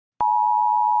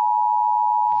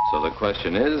So the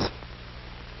question is,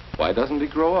 why doesn't he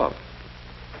grow up?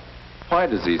 Why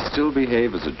does he still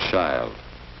behave as a child?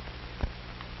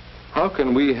 How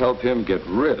can we help him get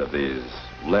rid of these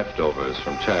leftovers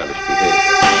from childish behavior?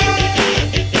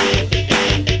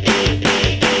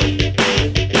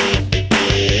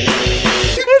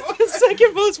 That's the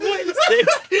second most pointless thing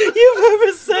you've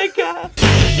ever said, God.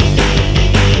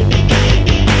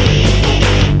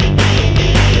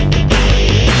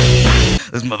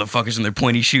 Those motherfuckers in their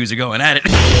pointy shoes are going at it.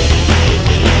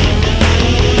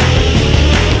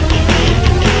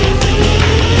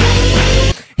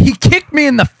 He kicked me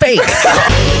in the face.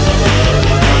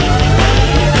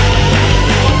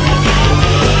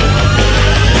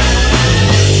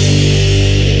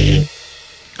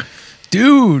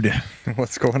 Dude,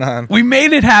 what's going on? We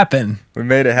made it happen. We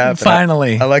made it happen.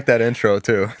 Finally. I like that intro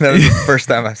too. That was the first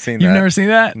time I've seen that. You've never seen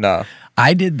that? No.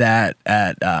 I did that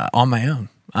at on my own.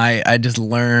 I just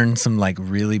learned some like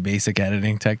really basic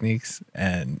editing techniques,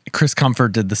 and Chris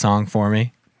Comfort did the song for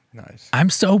me. Nice. I'm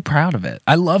so proud of it.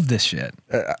 I love this shit.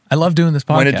 I love doing this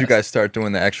podcast. When did you guys start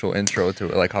doing the actual intro to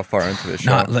it? Like how far into the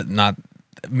show? Not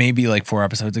maybe like 4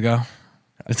 episodes ago.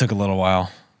 It took a little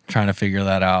while trying to figure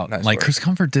that out. Nice like work. Chris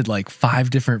Comfort did like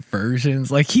 5 different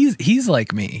versions. Like he's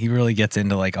like me. He really gets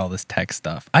into like all this tech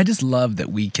stuff. I just love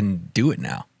that we can do it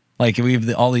now. Like we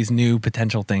have all these new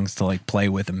potential things to like play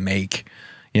with and make.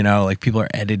 You know, like people are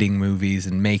editing movies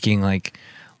and making like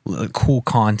cool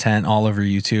content all over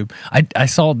YouTube. I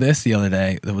saw this the other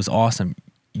day that was awesome.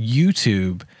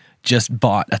 YouTube just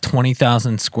bought a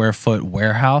 20,000 square foot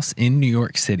warehouse in New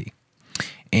York City.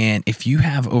 And if you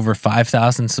have over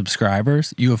 5,000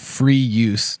 subscribers, you have free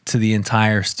use to the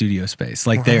entire studio space.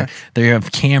 Like they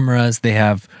have cameras, they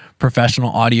have professional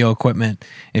audio equipment.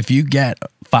 If you get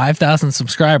 5,000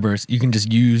 subscribers, you can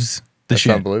just use the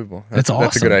shit. That's unbelievable. That's awesome.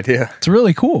 That's a good idea. It's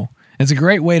really cool. It's a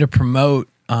great way to promote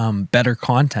better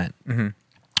content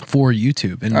for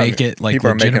YouTube and make it like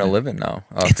people are making a legitimate. living now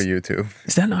off of YouTube.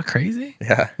 Is that not crazy?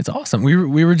 Yeah, it's awesome.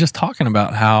 We were just talking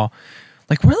about how,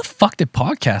 like, where the fuck did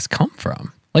podcasts come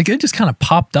from? Like, it just kind of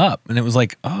popped up, and it was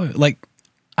like, oh, like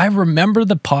I remember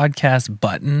the podcast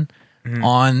button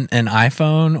on an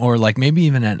iPhone or like maybe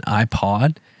even an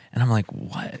iPod. And I'm like,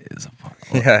 what is a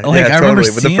podcast? Yeah, like, yeah, I remember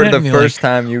totally. seeing The first like,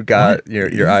 time you got your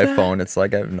that? iPhone, it's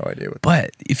like I have no idea what.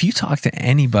 But if you talk to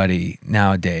anybody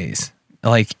nowadays,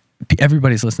 like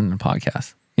everybody's listening to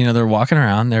podcasts. You know, they're walking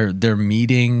around, they're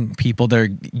meeting people, they're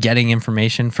getting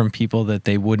information from people that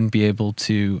they wouldn't be able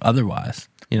to otherwise.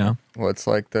 You know, well, it's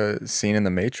like the scene in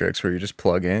The Matrix where you just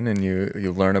plug in and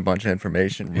you learn a bunch of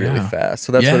information really fast.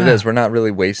 So that's what it is. We're not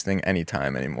really wasting any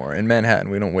time anymore. In Manhattan,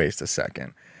 we don't waste a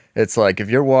second. It's like if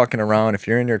you're walking around, if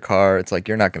you're in your car, it's like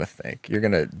you're not gonna think. You're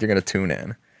gonna tune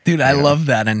in. Dude, I love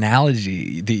that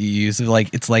analogy that you use.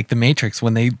 Like it's like The Matrix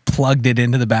when they plugged it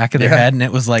into the back of their head and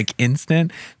it was like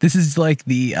instant. This is like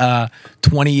the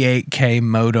 28K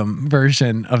modem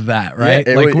version of that, right?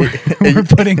 Yeah, like we're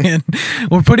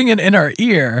putting it in our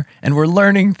ear and we're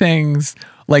learning things.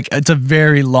 Like it's a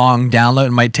very long download.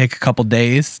 It might take a couple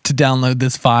days to download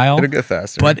this file. It'll get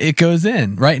faster, but it goes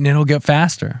in, right? And it'll get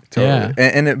faster. Totally.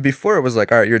 Yeah. And before it was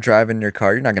like, all right, you're driving your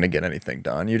car, you're not going to get anything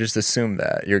done. You just assume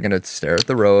that you're going to stare at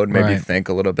the road, maybe think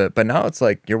a little bit. But now it's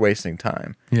like you're wasting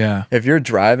time. Yeah. If you're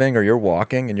driving or you're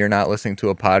walking and you're not listening to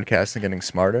a podcast and getting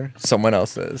smarter, someone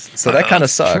else is. So that kind of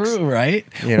sucks. True, right?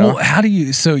 You know? Well, how do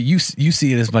you? So you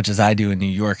see it as much as I do in New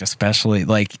York, especially.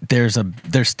 Like there's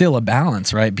still a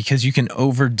balance, right? Because you can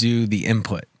overdo the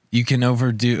input. You can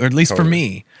overdo, or at least for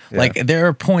me, like there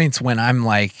are points when I'm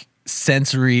like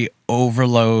sensory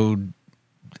overload,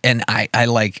 and I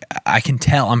can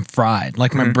tell I'm fried.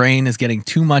 Like my brain is getting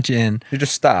too much in. You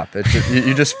just stop. It's just,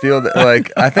 you just feel that.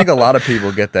 Like I think a lot of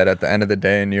people get that at the end of the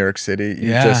day in New York City.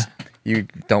 You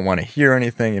don't want to hear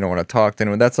anything. You don't want to talk to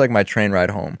anyone. That's like my train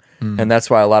ride home, and that's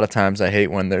why a lot of times I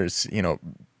hate when there's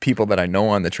people that I know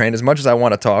on the train. As much as I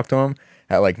want to talk to them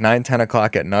at like 9, 10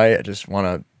 o'clock at night, I just want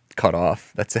to cut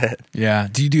off. That's it. Yeah.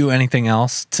 Do you do anything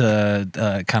else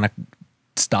to kind of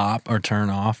stop or turn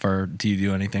off, or do you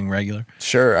do anything regular?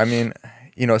 Sure. I mean,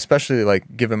 especially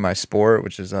like given my sport,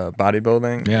 which is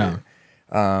bodybuilding. Yeah.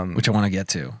 Which I want to get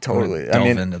to. Totally. I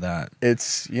mean, into that.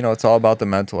 It's it's all about the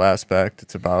mental aspect.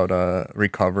 It's about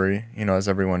recovery. As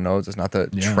everyone knows, it's not the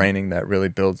training that really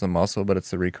builds the muscle, but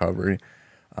it's the recovery.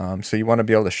 So you want to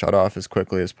be able to shut off as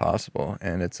quickly as possible,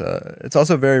 and it's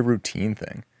also a very routine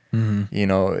thing.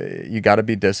 You got to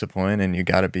be disciplined and you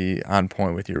got to be on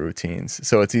point with your routines.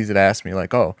 So it's easy to ask me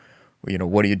like, oh,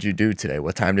 what did you do today?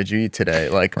 What time did you eat today?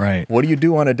 Like, what do you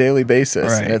do on a daily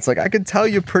basis? And it's like, I could tell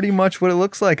you pretty much what it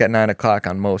looks like at 9 o'clock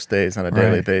on most days on a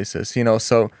daily basis,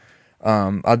 so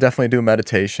I'll definitely do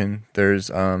meditation. There's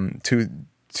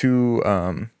two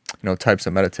types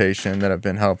of meditation that have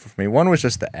been helpful for me. One was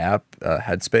just the app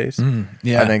Headspace.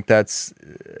 Yeah. I think that's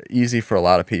easy for a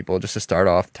lot of people just to start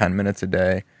off 10 minutes a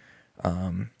day.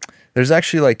 There's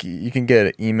actually like you can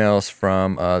get emails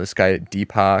from this guy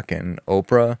Deepak and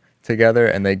Oprah together,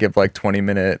 and they give like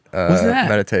 20-minute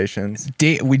meditations.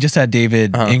 We just had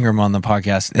David Ingram on the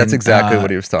podcast. That's exactly what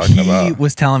he was talking about. He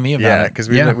was telling me about it. Yeah, because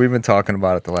we've been talking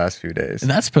about it the last few days. And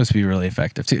that's supposed to be really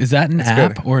effective too. Is that an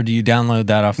app, good. or do you download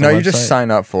that off the No, website? you just sign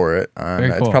up for it.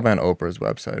 Very cool. It's probably on Oprah's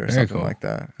website or Very something cool. like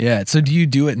that. Yeah. So do you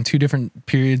do it in 2 different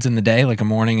periods in the day, like a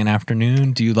morning and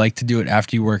afternoon? Do you like to do it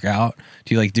after you work out?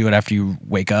 Do you like to do it after you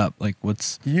wake up? Like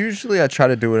what's... Usually I try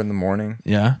to do it in the morning.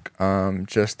 Yeah.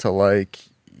 Just to like...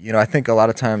 I think a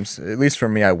lot of times, at least for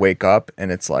me, I wake up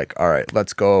and it's like, all right,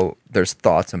 let's go. There's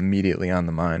thoughts immediately on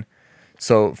the mind.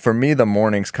 So for me, the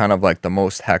morning's kind of like the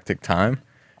most hectic time.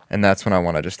 And that's when I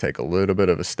want to just take a little bit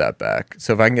of a step back.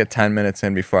 So if I can get 10 minutes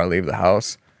in before I leave the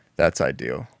house, that's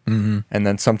ideal. And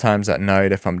then sometimes at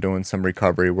night, if I'm doing some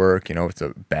recovery work, if it's a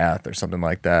bath or something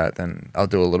like that, then I'll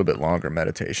do a little bit longer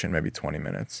meditation, maybe 20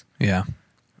 minutes. Yeah.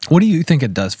 What do you think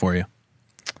it does for you?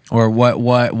 Or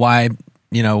why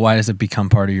does it become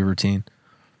part of your routine?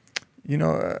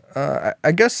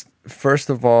 I guess first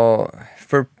of all,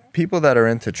 for people that are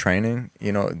into training,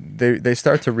 they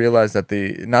start to realize that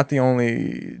the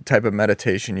only type of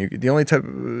meditation the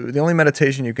only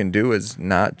meditation you can do is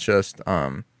not just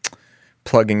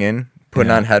plugging in,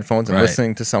 putting on headphones and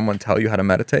listening to someone tell you how to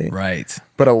meditate. Right.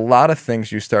 But a lot of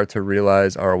things you start to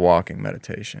realize are a walking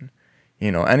meditation.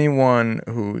 Anyone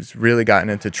who's really gotten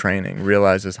into training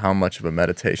realizes how much of a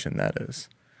meditation that is.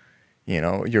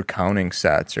 You're counting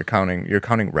sets, you're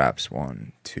counting reps,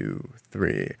 1, 2,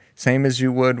 3. Same as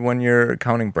you would when you're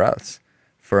counting breaths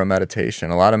for a meditation.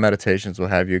 A lot of meditations will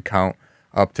have you count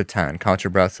up to 10, count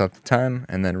your breaths up to 10,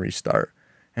 and then restart.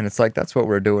 And it's like, that's what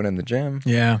we're doing in the gym.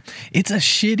 Yeah. It's a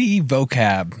shitty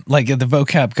vocab. Like the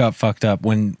vocab got fucked up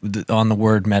on the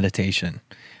word meditation.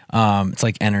 It's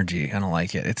like energy. I don't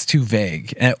like it. It's too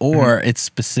vague, or it's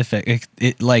specific.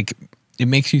 It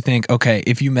makes you think, okay,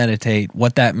 if you meditate,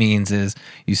 what that means is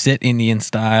you sit Indian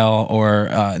style or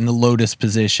in the lotus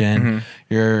position,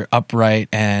 you're upright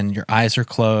and your eyes are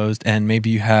closed, and maybe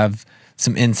you have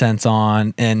some incense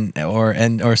on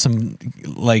or some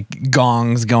like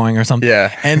gongs going or something.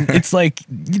 Yeah. And it's like,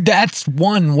 that's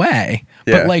one way,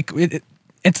 but like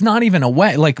it's not even a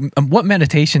way. Like what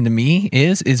meditation to me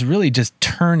is really just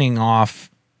turning off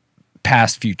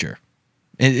past future.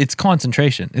 It's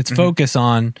concentration. It's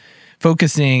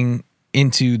focusing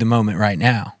into the moment right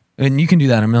now. And you can do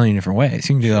that a million different ways.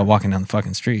 You can do that walking down the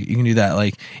fucking street. You can do that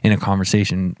like in a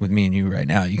conversation with me and you right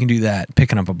now. You can do that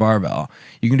picking up a barbell.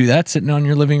 You can do that sitting on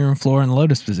your living room floor in the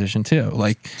lotus position too.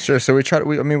 Like sure. So we try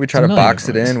to box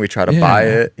it in. We try to buy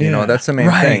it. That's the main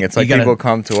thing. It's like people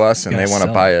come to us and they want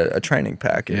to buy a training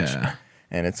package. Yeah.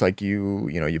 And it's like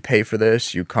you pay for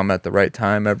this, you come at the right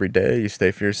time every day, you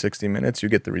stay for your 60 minutes, you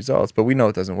get the results. But we know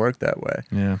it doesn't work that way.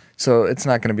 Yeah. So it's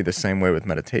not going to be the same way with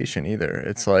meditation either.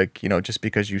 It's like, just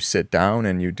because you sit down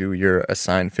and you do your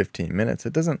assigned 15 minutes,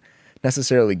 it doesn't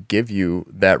necessarily give you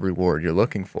that reward you're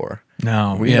looking for.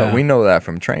 No. We know that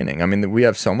from training. I mean, we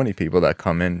have so many people that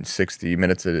come in 60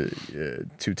 minutes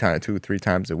 2-3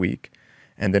 times a week,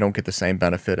 and they don't get the same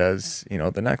benefit as,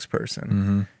 the next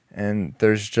person. And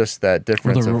there's just that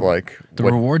difference of like the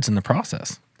rewards in the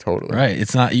process. Totally. Right.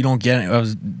 It's not, you don't get, I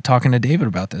was talking to David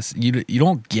about this. You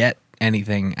don't get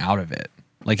anything out of it.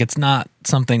 Like it's not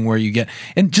something where you get,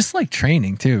 and just like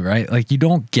training too, right? Like you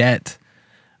don't get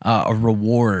a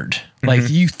reward. Like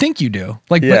you think you do.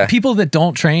 Like but people that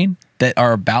don't train, that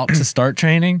are about to start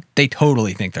training, they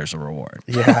totally think there's a reward.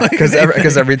 Yeah, because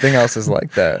everything else is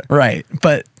like that. Right.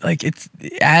 But like it's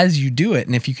as you do it,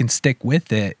 and if you can stick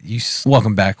with it,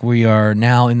 welcome back. We are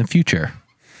now in the future.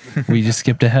 We just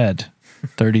skipped ahead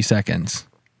 30 seconds.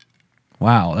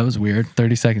 Wow, that was weird.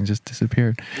 30 seconds just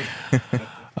disappeared.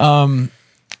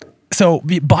 So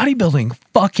bodybuilding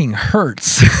fucking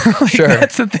hurts. Like, sure.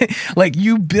 That's the thing. Like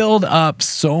you build up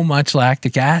so much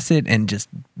lactic acid and just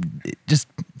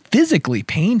physically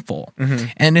painful.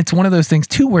 And it's one of those things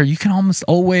too where you can almost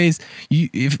always,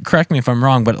 correct me if I'm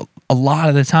wrong, but a lot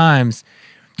of the times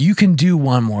you can do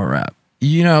one more rep.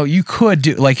 You could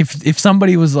do, like if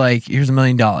somebody was like, here's $1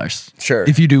 million. Sure.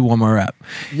 If you do one more rep.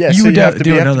 Yeah, you so would you have to be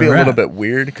a rep. little bit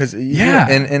weird because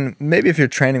and maybe if you're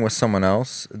training with someone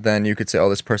else, then you could say, oh,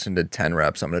 this person did 10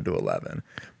 reps, I'm going to do 11.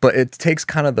 But it takes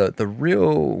kind of the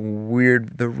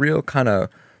real kind of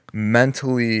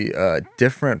mentally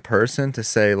different person to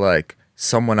say like,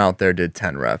 someone out there did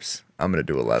 10 reps. I'm going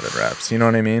to do 11 reps. You know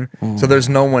what I mean? Ooh. So there's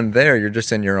no one there. You're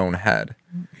just in your own head.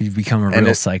 You become a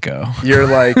real psycho. You're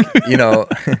like, you know,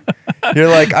 you're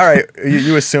like, all right,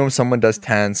 you assume someone does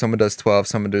 10, someone does 12,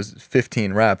 someone does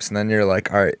 15 reps. And then you're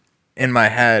like, all right, in my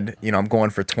head, you know, I'm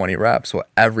going for 20 reps. Well,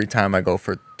 every time I go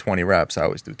for 20 reps, I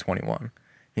always do 21.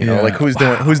 You know, like who's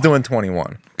doing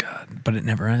 21? God, but it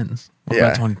never ends. What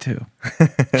about 22?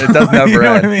 It does never you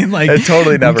know end. What I mean? Like it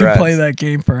totally never ends. You can play that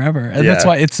game forever. And that's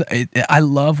why I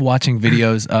love watching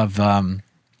videos of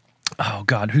oh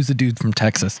God, who's the dude from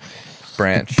Texas?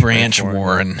 Branch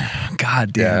Warren.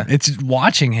 God damn. It's just,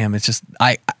 watching him, it's just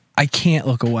I can't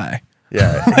look away.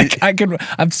 Yeah. Like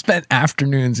I've spent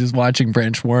afternoons just watching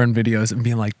Branch Warren videos and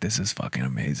being like, this is fucking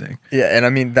amazing. Yeah, and I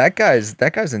mean that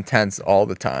guy's intense all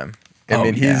the time. I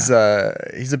mean he's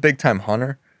a big time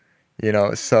hunter. You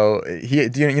know, so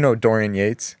you know Dorian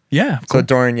Yates? Yeah. Cool. So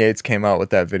Dorian Yates came out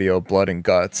with that video, Blood and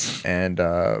Guts, and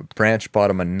Branch bought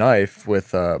him a knife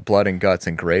with blood and guts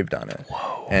engraved on it.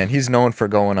 Whoa. And he's known for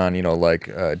going on, you know,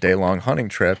 like day-long hunting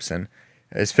trips, and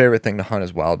his favorite thing to hunt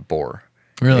is wild boar.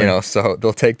 Really? You know, so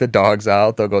they'll take the dogs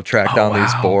out, they'll go track down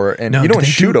these boar, and you don't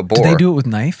shoot a boar. Do they do it with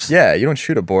knives? Yeah, you don't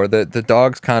shoot a boar. The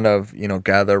dogs kind of, you know,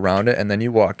 gather around it, and then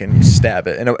you walk in, you stab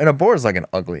it. And a boar is like an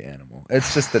ugly animal.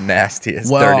 It's just the nastiest,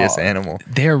 dirtiest animal.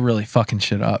 They're really fucking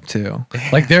shit up too.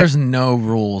 Like there's no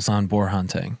rules on boar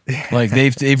hunting. Like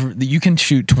you can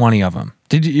shoot 20 of them.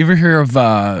 Did you ever hear of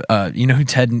you know who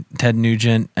Ted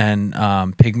Nugent and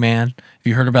Pigman? Have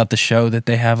you heard about the show that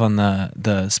they have on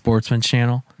the Sportsman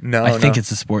channel? No, I think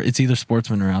it's it's either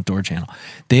Sportsman or Outdoor Channel.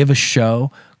 They have a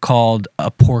show called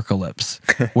Apocalypse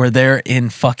where they're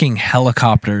in fucking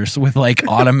helicopters with like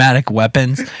automatic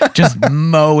weapons just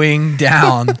mowing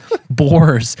down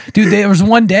boars. Dude, there was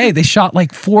one day they shot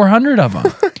like 400 of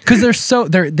them because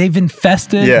they've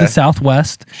infested the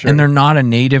Southwest and they're not a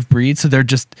native breed, so they're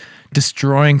just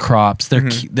destroying crops.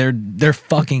 They're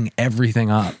fucking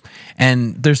everything up,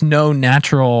 and there's no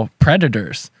natural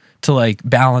predators to like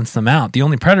balance them out. The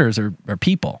only predators are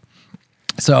people.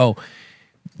 So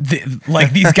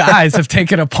like these guys have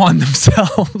taken upon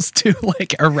themselves to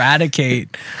like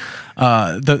eradicate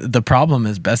the problem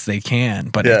as best they can.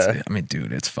 But I mean,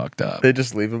 dude, it's fucked up. They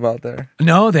just leave them out there?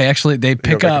 No, they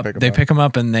pick them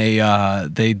up and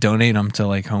they donate them to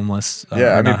like homeless. I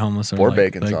mean, not homeless. Boar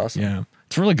bacon's awesome. Yeah,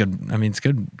 it's really good. I mean, it's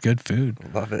good food.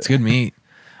 Love it. It's good meat.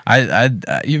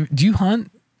 Do you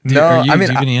hunt? Do you have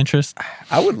any interest?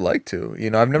 I would like to.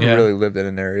 You know, I've never really lived in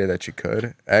an area that you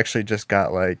could. I actually just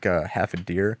got like half a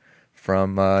deer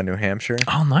from New Hampshire.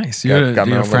 Oh, nice. Got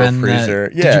my own little freezer.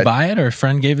 Did you buy it or a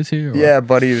friend gave it to you? Or? Yeah,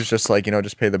 buddy was just like, you know,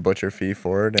 just pay the butcher fee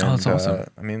for it. And, that's awesome.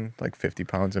 I mean, like 50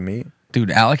 pounds of meat. Dude,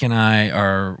 Alec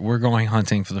and we're going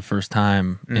hunting for the first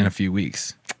time in a few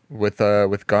weeks. With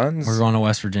guns? We're going to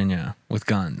West Virginia with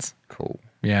guns. Cool.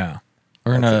 Yeah.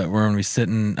 We're gonna be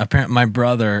sitting. Apparently, my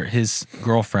brother, his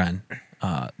girlfriend,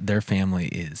 their family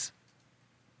is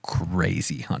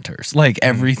crazy hunters. Like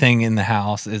everything in the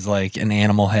house is like an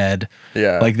animal head.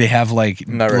 Yeah. Like they have like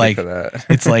not ready for that.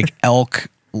 It's like elk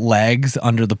legs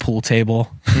under the pool table.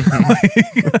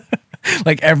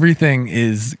 Like everything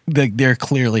is they're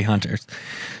clearly hunters.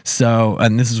 So,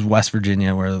 and this is West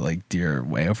Virginia where like deer are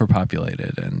way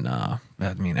overpopulated, and I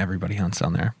mean everybody hunts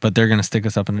down there. But they're gonna stick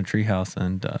us up in a treehouse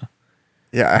and.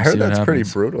 Yeah, I heard that's pretty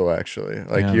brutal, actually.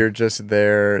 Like you're just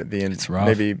there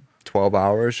maybe 12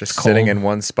 hours, just sitting in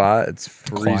one spot. It's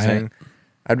freezing.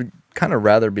 I'd kind of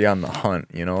rather be on the hunt,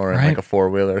 you know, or in like a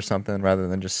 4-wheeler or something, rather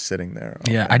than just sitting there.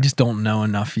 Yeah, I just don't know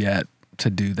enough yet to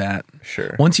do that.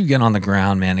 Sure. Once you get on the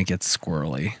ground, man, it gets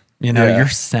squirrely. You know, your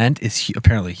scent is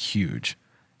apparently huge.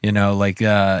 You know, like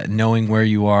knowing where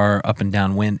you are up and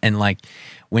down wind, and like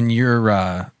when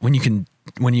you're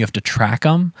when you have to track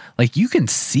them, like you can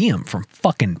see them from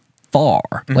fucking far,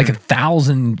 like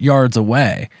 1,000 yards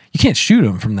away. You can't shoot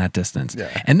them from that distance. Yeah.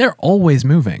 And they're always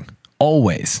moving.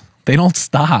 Always. They don't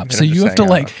stop. So you have to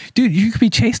like, dude, you could be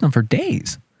chasing them for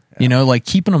days. Yeah. You know, like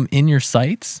keeping them in your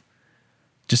sights,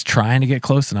 just trying to get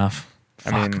close enough.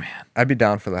 Man. I'd be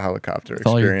down for the helicopter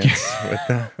experience with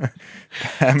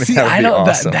the See, I don't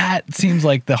awesome. That seems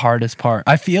like the hardest part.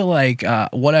 I feel like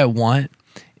what I want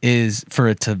is for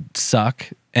it to suck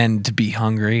and to be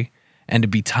hungry and to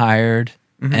be tired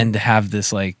and to have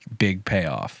this like big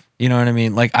payoff. You know what I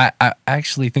mean? Like I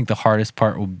actually think the hardest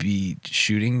part will be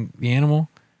shooting the animal.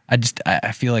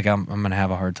 I feel like I'm gonna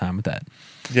have a hard time with that.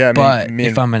 Yeah, but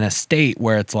if I'm in a state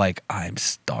where it's like I'm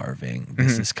starving,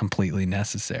 this is completely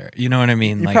necessary. You know what I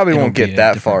mean? You like, probably won't get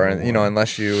that far, you know,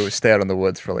 unless you stay out in the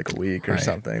woods for like a week or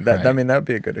something. I mean, that'd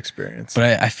be a good experience.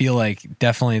 But I feel like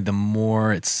definitely the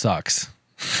more it sucks,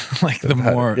 Like the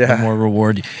more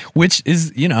reward, which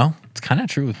is, you know, it's kind of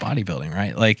true with bodybuilding,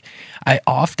 right? Like I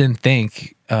often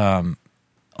think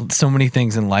so many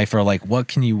things in life are like, what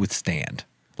can you withstand?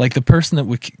 Like the person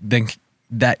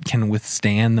that can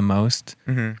withstand the most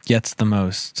gets the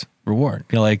most reward.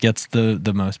 You know, like gets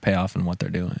the most payoff in what they're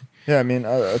doing. Yeah, I mean,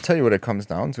 I'll tell you what it comes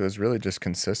down to is really just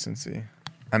consistency.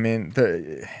 I mean,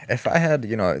 if I had,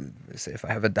 you know, say if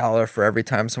I have $1 for every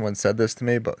time someone said this to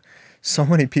me, but so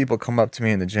many people come up to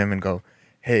me in the gym and go,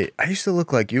 hey, I used to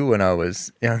look like you when I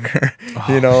was younger,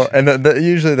 you know, and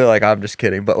usually they're like, I'm just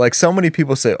kidding. But like so many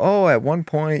people say, oh, at one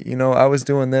point, you know, I was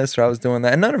doing this or I was doing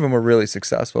that. And none of them were really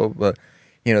successful, but,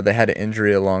 you know, they had an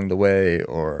injury along the way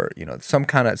or, you know,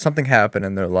 something happened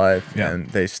in their life and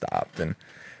they stopped. And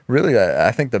really,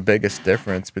 I think the biggest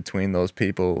difference between those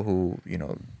people who, you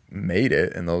know, made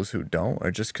it and those who don't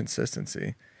are just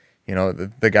consistency. You know,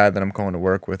 the guy that I'm going to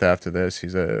work with after this,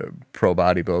 he's a pro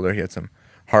bodybuilder. He had some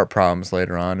heart problems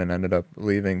later on and ended up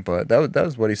leaving. But that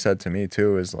was what he said to me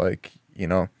too, is like, you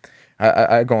know,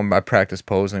 I practice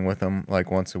posing with him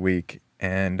like once a week.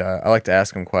 And I like to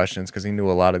ask him questions because he knew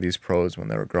a lot of these pros when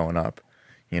they were growing up,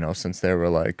 you know, since they were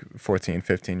like 14,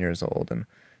 15 years old. And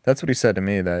that's what he said to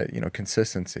me, that, you know,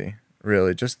 consistency,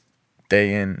 really just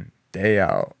day in, day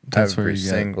out, every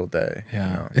single day. Yeah.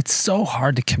 You know? It's so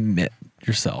hard to commit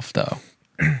yourself though.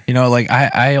 You know, like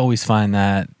I always find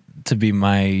that to be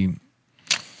my,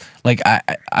 like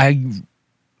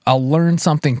I'll learn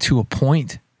something to a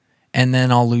point and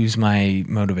then I'll lose my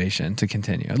motivation to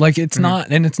continue. Like it's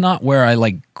not, and it's not where I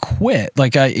like quit.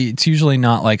 Like it's usually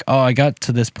not like, oh, I got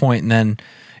to this point and then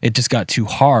it just got too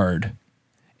hard.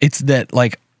 It's that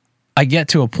like I get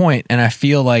to a point and I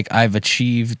feel like I've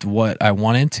achieved what I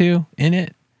wanted to in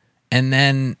it, and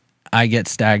then I get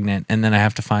stagnant and then I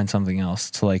have to find something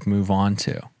else to like move on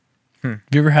to. Have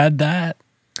you ever had that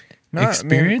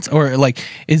experience? Or like,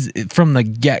 is it from the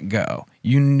get-go,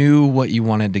 you knew what you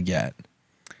wanted to get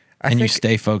and you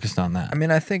stay focused on that? I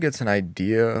mean, I think it's an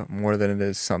idea more than it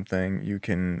is something you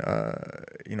can,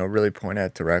 you know, really point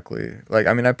at directly. Like,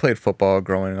 I mean, I played football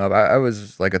growing up. I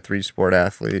was like a 3-sport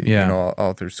athlete, you know,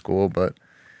 all through school. But,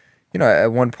 you know,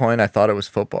 at one point I thought it was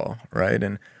football, right?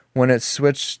 And when it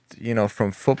switched, you know,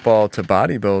 from football to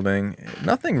bodybuilding,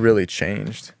 nothing really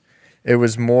changed. It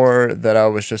was more that I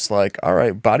was just like, all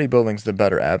right, bodybuilding's the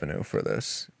better avenue for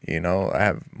this. You know, I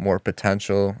have more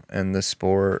potential in this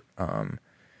sport.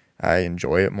 I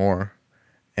enjoy it more.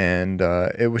 And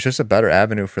it was just a better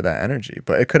avenue for that energy.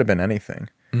 But it could have been anything,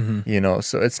 you know.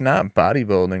 So it's not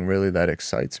bodybuilding really that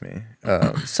excites me.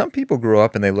 Some people grew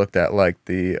up and they looked at like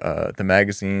the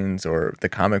magazines or the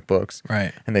comic books.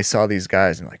 Right. And they saw these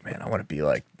guys and like, man, I want to be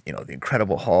like, you know, the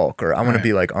Incredible Hulk, or I want to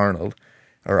be like Arnold,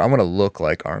 or I want to look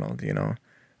like Arnold, you know.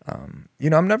 You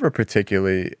know, I'm never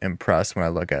particularly impressed when I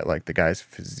look at like the guys'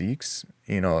 physiques.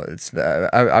 You know, it's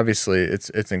obviously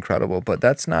it's incredible, but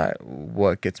that's not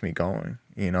what gets me going.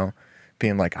 You know,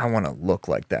 being like, I want to look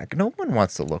like that. No one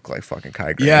wants to look like fucking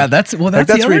Kai Green. Yeah, that's like, that's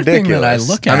the other ridiculous thing that I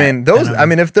look at. I mean, I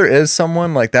mean, if there is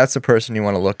someone like, that's the person you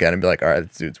want to look at and be like, all right,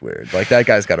 this dude's weird. Like that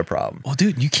guy's got a problem. Well,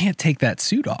 dude, you can't take that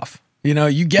suit off. You know,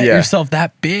 you get yourself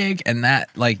that big and that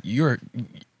like you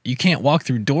can't walk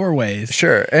through doorways.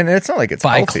 Sure. And it's not like it's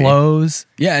buy healthy. Clothes.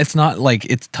 Yeah, it's not like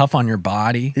it's tough on your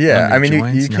body. Yeah, I mean,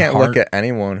 you can't look at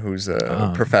anyone who's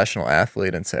a professional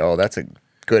athlete and say, oh, that's a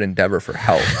good endeavor for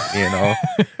health, you know?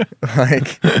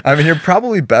 Like, I mean, you're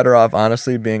probably better off,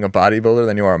 honestly, being a bodybuilder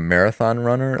than you are a marathon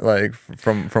runner, like,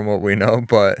 from what we know.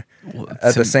 But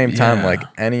at the same time, like,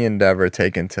 any endeavor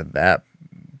taken to that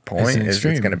point it's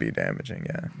going to be damaging.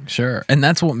 Yeah, sure. And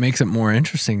that's what makes it more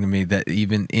interesting to me, that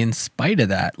even in spite of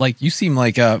that, like, you seem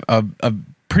like a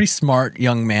pretty smart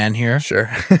young man here. Sure.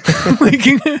 Like,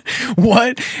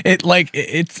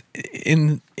 it's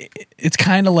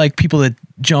kind of like people that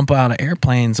jump out of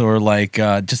airplanes or like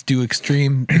just do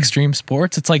extreme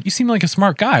sports. It's like, you seem like a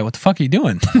smart guy. What the fuck are you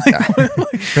doing?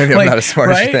 Maybe I'm not as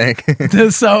smart as you think.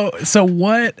 So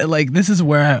what, like, this is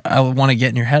where I want to get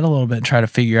in your head a little bit and try to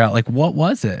figure out, like, what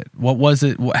was it?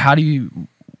 How do you,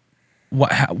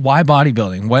 why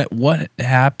bodybuilding? What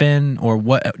happened, or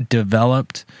what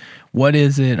developed? What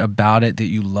is it about it that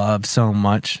you love so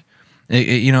much?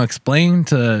 You know, explain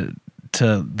to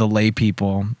the lay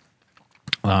people,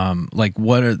 like,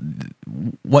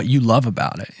 what you love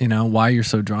about it. You know, why you're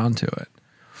so drawn to it.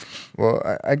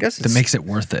 Well, I guess that makes it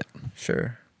worth it.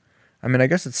 Sure. I mean, I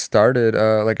guess it started,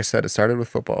 like I said, it started with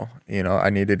football. You know, I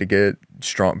needed to get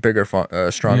stronger,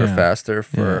 faster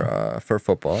for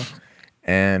football,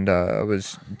 and I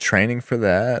was training for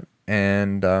that,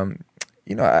 and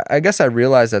you know, I guess I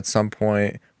realized at some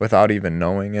point, without even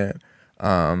knowing it,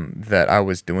 that I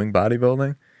was doing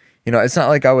bodybuilding. you know, it's not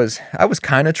like I was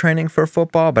kind of training for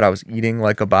football, but I was eating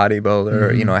like a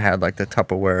bodybuilder. You know, I had like the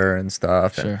Tupperware and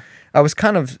stuff. And Sure. I was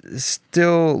kind of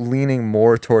still leaning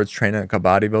more towards training like a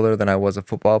bodybuilder than I was a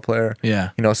football player.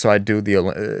 Yeah. You know, so I'd do the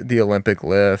Olympic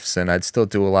lifts, and I'd still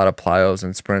do a lot of plyos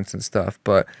and sprints and stuff.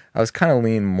 But I was kind of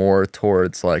leaning more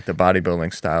towards like the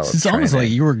bodybuilding style. It's almost like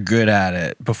you were good at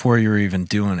it before you were even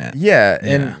doing it. Yeah,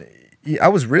 and I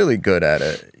was really good at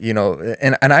it, you know,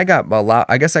 and I got a lot,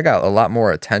 I guess I got a lot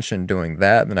more attention doing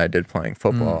that than I did playing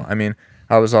football. I mean,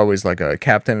 I was always like a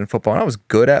captain in football, and I was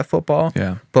good at football.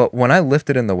 Yeah. But when I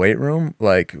lifted in the weight room,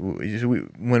 like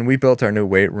when we built our new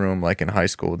weight room, like in high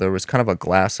school, there was kind of a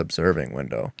glass observing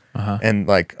window. And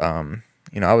like,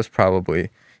 you know, I was probably, you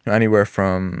know, anywhere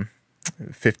from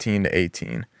 15 to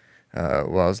 18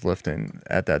 while I was lifting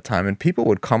at that time. And people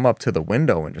would come up to the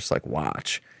window and just like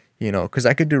watch. You know, because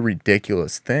I could do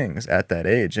ridiculous things at that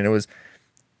age. And it was,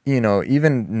 you know,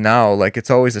 even now, like,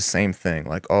 it's always the same thing.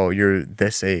 Like, oh, you're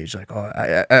this age. Like, oh,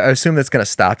 I assume that's going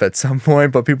to stop at some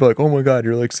point. But people are like, oh, my God,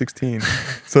 you're like 16.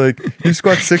 So, like, you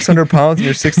squat 600 pounds and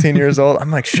you're 16 years old.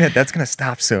 I'm like, shit, that's going to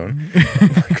stop soon. I'm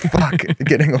like, fuck,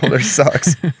 getting older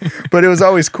sucks. But it was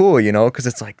always cool, you know, because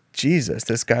it's like, Jesus,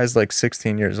 this guy's like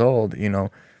 16 years old, you know.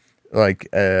 Like,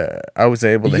 I was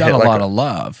able to You hit got a like lot of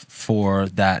love for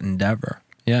that endeavor.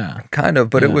 Yeah. Kind of,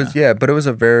 but it was but it was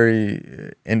a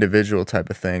very individual type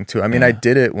of thing too. I mean, I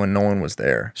did it when no one was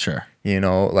there. Sure. You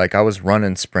know, like I was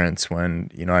running sprints when,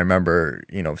 you know, I remember,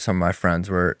 you know, some of my friends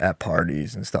were at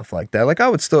parties and stuff like that. Like I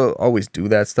would still always do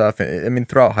that stuff. I mean,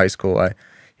 throughout high school, I,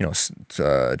 you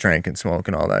know, drank and smoked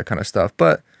and all that kind of stuff.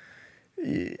 But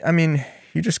I mean,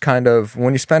 you just kind of,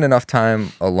 when you spend enough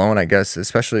time alone, I guess,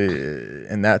 especially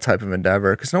in that type of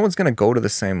endeavor, because no one's going to go to the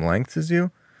same lengths as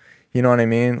you. You know what I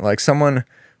mean? Like someone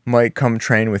might come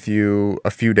train with you a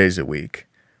few days a week,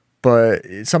 but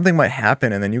something might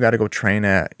happen and then you got to go train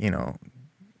at, you know,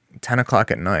 10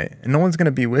 o'clock at night and no one's going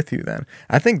to be with you then.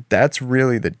 I think that's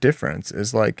really the difference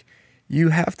is like, you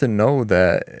have to know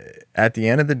that at the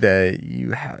end of the day,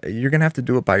 you're going to have to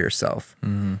do it by yourself.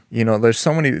 You know,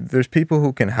 there's people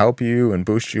who can help you and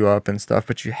boost you up and stuff,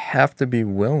 but you have to be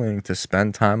willing to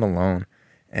spend time alone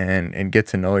and get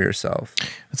to know yourself.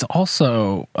 It's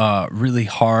also really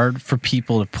hard for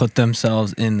people to put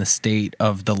themselves in the state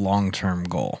of the long-term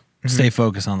goal. Stay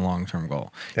focused on the long-term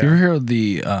goal. Yeah. You ever hear of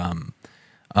the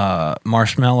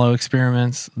marshmallow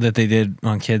experiments that they did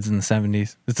on kids in the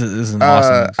 70s? This is an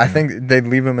awesome experiment. I think they'd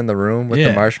leave them in the room with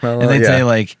the marshmallow. And they'd say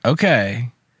like,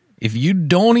 okay, if you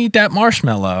don't eat that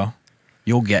marshmallow,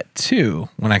 you'll get 2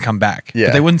 when I come back. Yeah.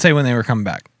 But they wouldn't say when they were coming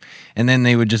back. And then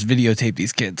they would just videotape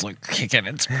these kids like kicking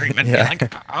and screaming,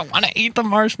 like, I want to eat the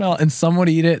marshmallow. And some would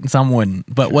eat it and some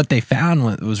wouldn't. But what they found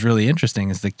was really interesting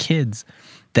is the kids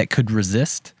that could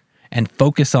resist and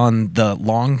focus on the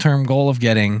long-term goal of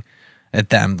getting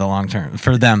goal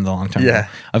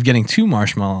of getting 2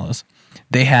 marshmallows.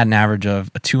 They had an average of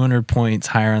 200 points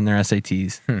higher on their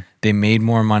SATs. They made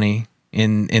more money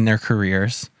in their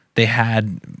careers. They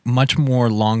had much more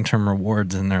long-term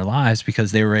rewards in their lives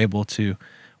because they were able to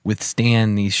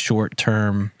withstand these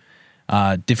short-term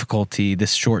difficulty,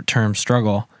 this short-term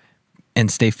struggle,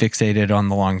 and stay fixated on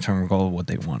the long-term goal of what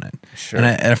they wanted. Sure. And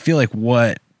I feel like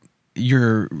what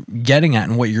you're getting at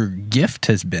and what your gift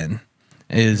has been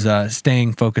is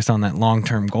staying focused on that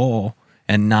long-term goal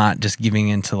and not just giving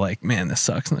into like, man, this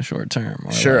sucks in the short term.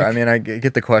 Or sure. like, I mean, I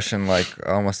get the question like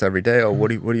almost every day. Oh,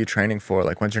 what are you training for?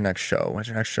 Like, when's your next show? When's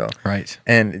your next show? Right.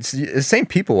 And it's the same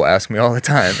people will ask me all the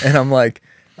time, and I'm like,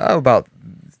 oh, about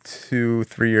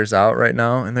 2-3 years out right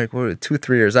now. And like, what, 2-3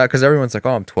 years out? Because everyone's like,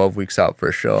 oh, I'm 12 weeks out for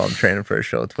a show. I'm training for a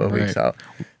show 12 weeks out.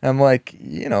 And I'm like,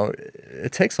 you know,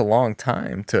 it takes a long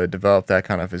time to develop that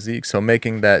kind of physique. So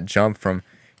making that jump from,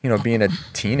 you know, being a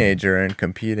teenager and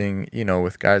competing, you know,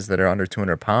 with guys that are under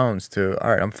 200 pounds to, all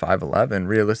right, I'm 5'11",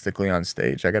 realistically on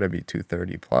stage, I got to be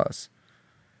 230 plus.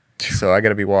 So I got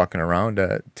to be walking around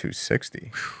at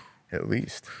 260 at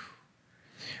least.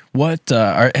 What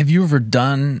have you ever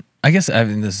done? I guess, I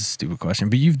mean, this is a stupid question,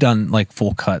 but you've done like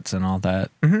full cuts and all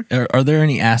that. Are there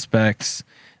any aspects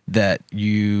that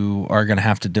you are going to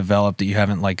have to develop that you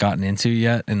haven't like gotten into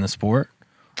yet in the sport?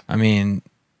 I mean,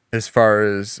 as far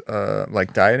as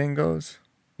like dieting goes?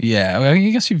 Yeah, I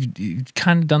guess you've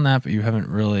kind of done that, but you haven't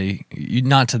really,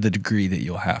 not to the degree that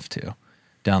you'll have to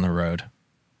down the road.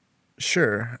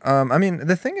 Sure. I mean,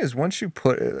 the thing is,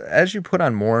 as you put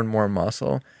on more and more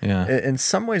muscle, in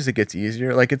some ways it gets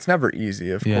easier. Like, it's never easy,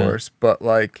 of course, but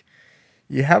like,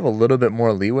 you have a little bit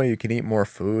more leeway. You can eat more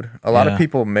food. A lot of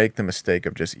people make the mistake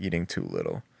of just eating too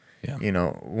little. Yeah. You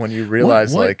know, when you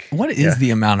realize what is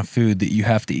the amount of food that you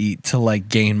have to eat to like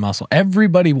gain muscle?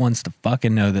 Everybody wants to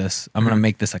fucking know this. I'm gonna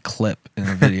make this a clip in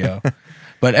a video.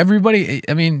 But everybody,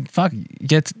 I mean,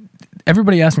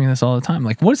 everybody asks me this all the time.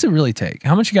 Like, what does it really take?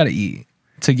 How much you got to eat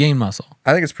to gain muscle?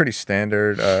 I think it's pretty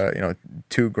standard.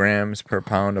 2 grams per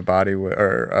pound of body weight,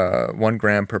 or 1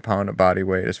 gram per pound of body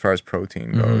weight as far as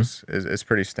protein goes is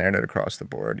pretty standard across the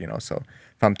board. You know, so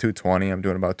if I'm 220, I'm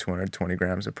doing about 220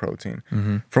 grams of protein.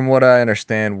 From what I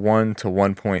understand, 1 to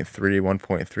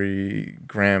 1.3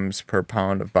 grams per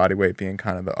pound of body weight being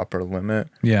kind of the upper limit.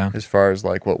 Yeah. As far as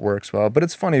like what works well. But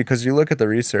it's funny because you look at the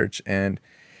research and,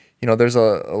 you know, there's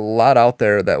a lot out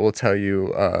there that will tell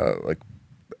you like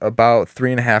about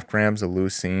 3.5 grams of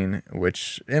leucine,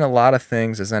 which in a lot of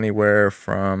things is anywhere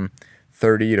from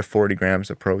 30 to 40 grams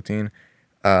of protein.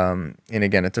 And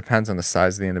again, it depends on the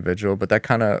size of the individual, but that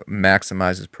kind of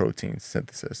maximizes protein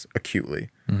synthesis acutely.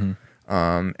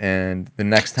 And the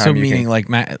next time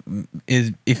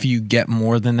is if you get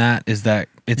more than that, is that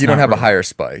you don't have a higher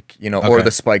spike, you know, or the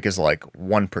spike is like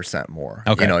 1% more.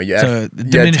 Okay. You know, so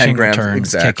diminishing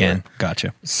returns kick in.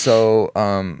 Gotcha. So,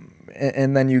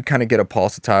 and then you kind of get a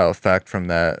pulsatile effect from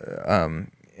that.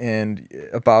 And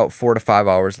about 4 to 5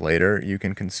 hours later, you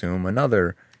can consume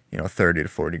another, 30 to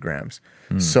 40 grams.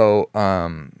 So,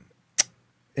 and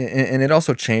it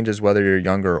also changes whether you're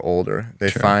younger or older. They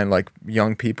find like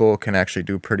young people can actually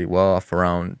do pretty well off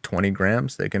around 20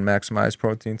 grams. They can maximize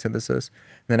protein synthesis.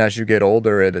 Then as you get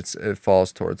older, it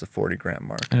falls towards the 40-gram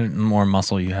mark. And the more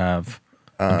muscle you have,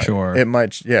 I'm sure it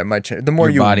might change. The more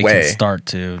your body weigh, can start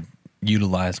to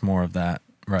utilize more of that,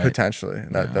 right? Potentially.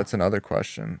 That's another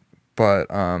question. But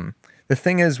the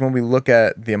thing is, when we look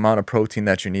at the amount of protein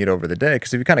that you need over the day,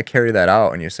 because if you kind of carry that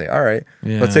out and you say, all right,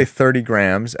 let's say 30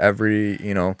 grams every,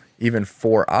 even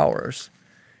 4 hours,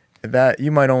 that you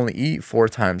might only eat 4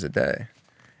 times a day.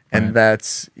 And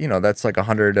that's, that's like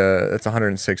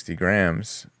 160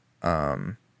 grams.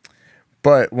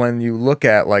 But when you look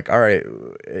at like, all right,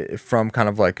 from kind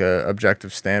of like a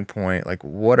objective standpoint, like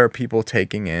what are people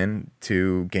taking in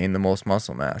to gain the most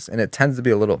muscle mass? And it tends to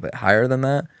be a little bit higher than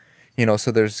that.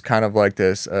 So there's kind of like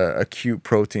this acute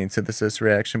protein synthesis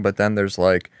reaction, but then there's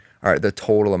like, all right, the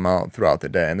total amount throughout the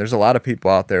day. And there's a lot of people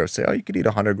out there who say, oh, you could eat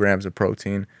 100 grams of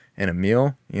protein in a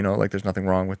meal, like there's nothing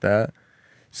wrong with that.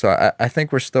 So I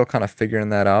think we're still kind of figuring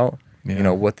that out,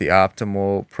 what the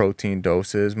optimal protein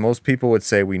dose is. Most people would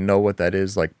say we know what that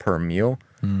is like per meal.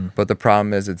 But the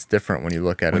problem is it's different when you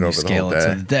look at it over the whole day.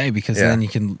 Scale it to the day, because then you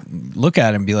can look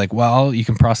at it and be like, well, you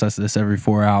can process this every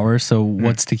 4 hours. So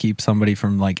what's to keep somebody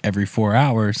from like every 4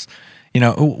 hours?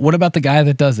 What about the guy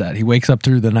that does that? He wakes up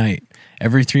through the night.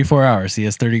 Every 3-4 hours, he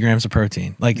has 30 grams of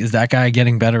protein. Like, is that guy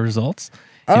getting better results?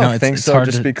 I don't think so,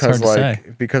 just because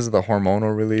because of the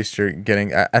hormonal release you're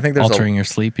getting. I think there's altering your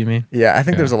sleep, you mean? Yeah, I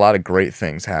think there's a lot of great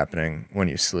things happening when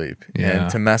you sleep. And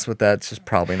to mess with that's just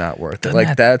probably not worth it.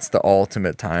 Like that's the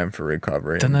ultimate time for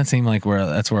recovery. Doesn't that seem like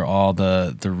that's where all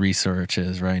the research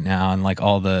is right now, and like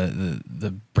all the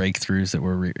breakthroughs that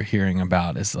we're hearing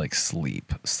about is like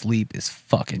sleep. Sleep is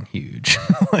fucking huge.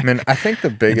 I mean, I think the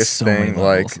biggest thing,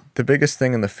 the biggest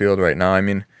thing in the field right now, I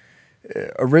mean,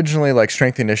 originally like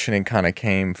strength and conditioning kind of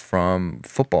came from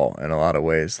football in a lot of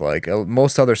ways. Like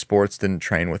most other sports didn't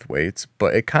train with weights,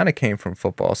 but it kind of came from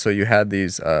football. So you had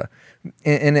these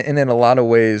in a lot of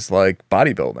ways like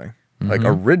bodybuilding. Like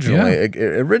originally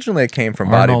it came from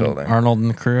bodybuilding. Arnold and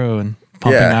the crew and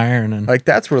pumping iron, and like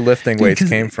that's where lifting weights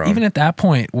came from. Even at that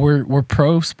point, were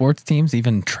pro sports teams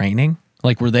even training?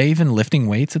 Like, were they even lifting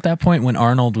weights at that point when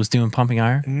Arnold was doing pumping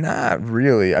iron? Not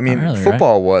really. I mean,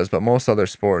 football was, but most other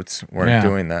sports weren't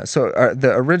doing that. So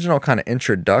the original kind of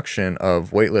introduction of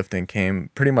weightlifting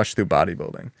came pretty much through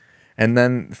bodybuilding. And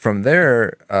then from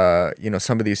there,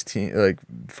 some of these like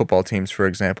football teams, for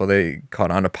example, they caught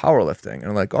on to powerlifting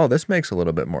and like, oh, this makes a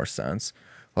little bit more sense.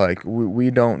 Like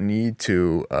we don't need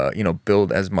to,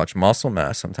 build as much muscle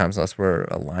mass sometimes unless we're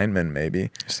a lineman maybe,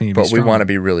 but we want to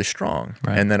be really strong.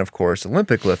 Right. And then of course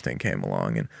Olympic lifting came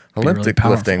along, and Olympic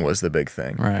lifting was the big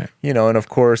thing. Right. And of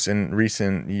course in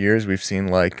recent years we've seen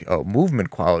like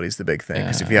movement quality is the big thing,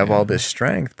 because if you have all this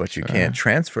strength but you can't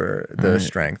transfer the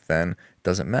strength, then it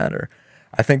doesn't matter.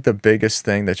 I think the biggest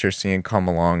thing that you're seeing come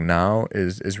along now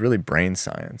is really brain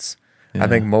science. I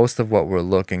think most of what we're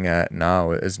looking at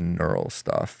now is neural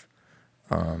stuff.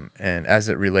 And as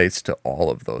it relates to all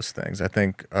of those things, I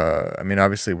think,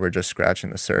 obviously we're just scratching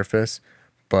the surface,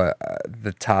 but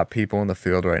the top people in the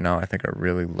field right now, I think, are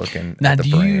really looking at the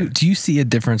brain. Do you see a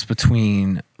difference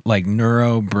between like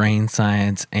neuro, brain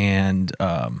science, and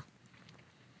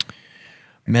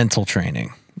mental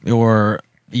training? Or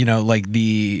you know, like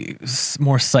the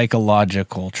more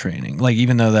psychological training. Like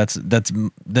even though that's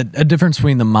a difference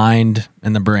between the mind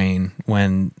and the brain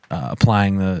when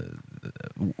applying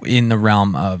in the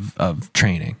realm of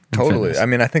training. Totally. I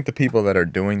mean, I think the people that are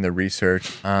doing the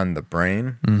research on the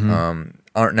brain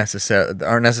aren't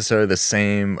necessarily the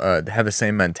same, have the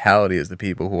same mentality as the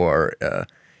people who are,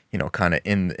 you know, kind of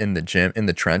in the gym, in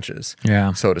the trenches,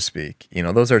 so to speak. You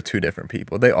know, those are two different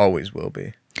people. They always will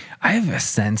be. I have a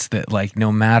sense that, like, no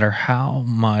matter how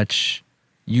much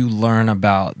you learn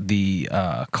about the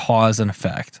cause and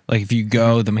effect, like if you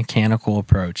go the mechanical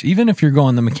approach, even if you're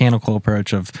going the mechanical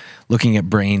approach of looking at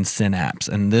brain synapse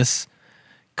and this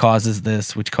causes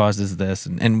this, which causes this,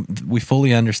 and we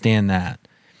fully understand that,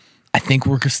 I think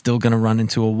we're still going to run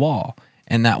into a wall,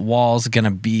 and that wall's going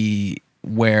to be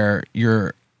where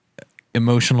your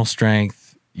emotional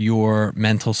strength, your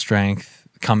mental strength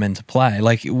come into play.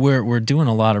 Like we're doing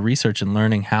a lot of research and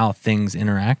learning how things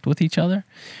interact with each other,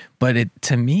 but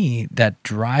to me, that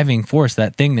driving force,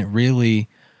 that thing that really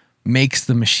makes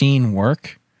the machine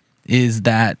work, is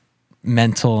that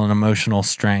mental and emotional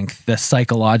strength, the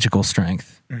psychological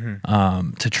strength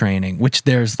to training, which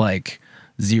there's like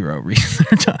zero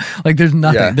research. Like there's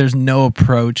nothing, there's no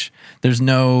approach, there's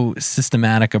no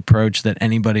systematic approach that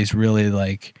anybody's really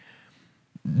like,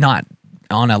 not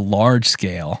on a large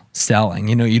scale selling.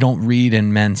 You know, you don't read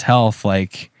in Men's Health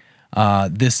like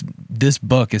this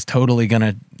book is totally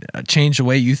gonna change the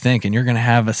way you think and you're gonna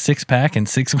have a 6-pack in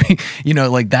 6 weeks. You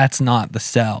know, like that's not the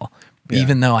sell.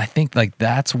 Even though I think like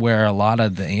that's where a lot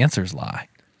of the answers lie.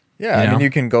 Yeah, I mean, you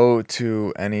can go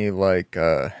to any like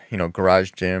you know,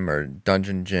 garage gym or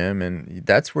dungeon gym, and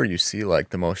that's where you see like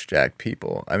the most jacked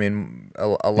people. I mean,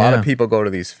 a lot of people go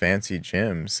to these fancy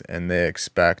gyms and they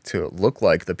expect to look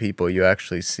like the people you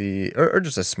actually see, or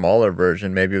just a smaller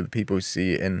version, maybe of the people you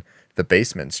see in the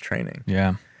basements training.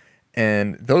 Yeah.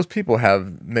 And those people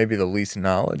have maybe the least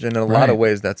knowledge, and in a lot of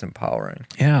ways that's empowering.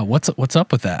 Yeah, what's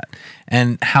up with that?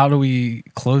 And how do we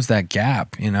close that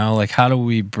gap, you know? Like how do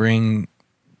we bring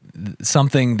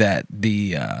something that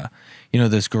the you know,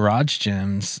 those garage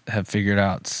gyms have figured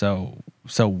out so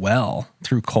well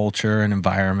through culture and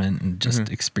environment and just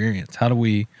experience? How do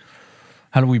we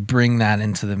bring that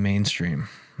into the mainstream?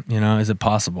 You know, is it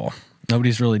possible?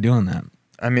 Nobody's really doing that.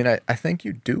 I mean, I think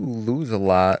you do lose a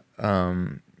lot.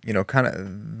 You know, kind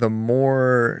of the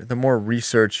more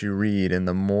research you read and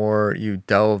the more you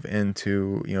delve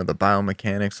into, you know, the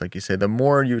biomechanics, like you say, the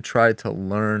more you try to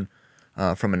learn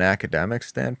from an academic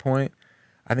standpoint,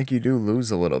 I think you do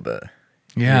lose a little bit.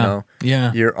 Yeah. You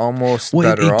know? You're almost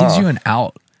better off. It gives you an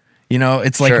out. You know,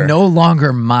 it's like no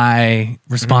longer my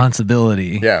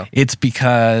responsibility. Yeah. It's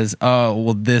because, oh,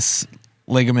 well, this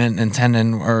ligament and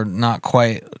tendon are not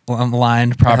quite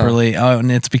aligned properly. Oh,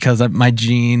 and it's because my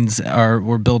genes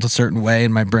were built a certain way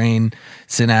and my brain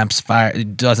synapse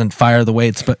doesn't fire the way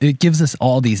it's, but it gives us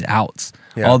all these outs,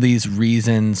 all these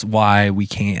reasons why we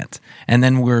can't. And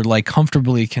then we're like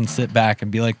comfortably can sit back and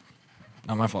be like,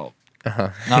 not my fault.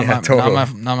 Not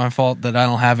my fault that I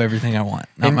don't have everything I want.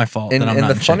 Not my fault that I'm not in shape.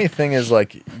 And the funny thing is,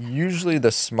 like, usually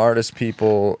the smartest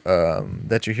people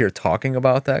that you hear talking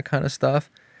about that kind of stuff,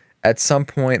 at some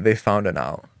point they found it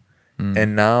out.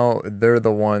 And now they're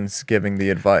the ones giving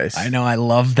the advice. I know, I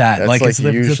love that. That's like it's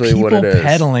usually the people what it is.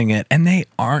 peddling it, and they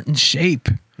aren't in shape.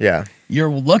 Yeah.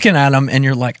 You're looking at them and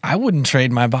you're like, I wouldn't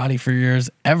trade my body for yours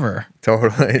ever.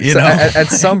 Totally. You so know? at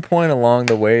some point along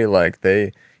the way, like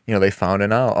they found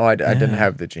it out. Oh, I didn't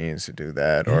have the genes to do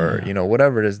that, or you know,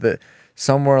 whatever it is, that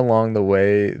somewhere along the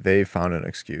way they found an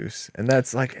excuse. And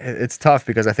that's like, it's tough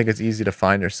because I think it's easy to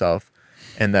find yourself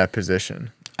in that position.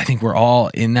 I think we're all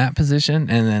in that position,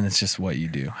 and then it's just what you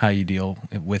do, how you deal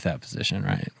with that position,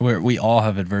 right? Where we all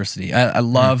have adversity. I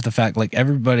love the fact, like,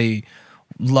 everybody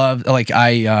loved, like,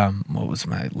 what was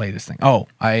my latest thing? Oh,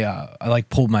 I like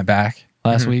pulled my back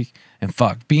last week, and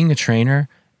fuck, being a trainer,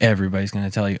 everybody's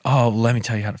gonna tell you, oh, let me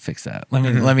tell you how to fix that. Let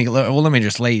me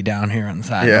just lay you down here on the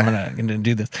side. I'm gonna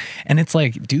do this, and it's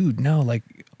like, dude, no,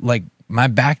 like my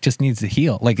back just needs to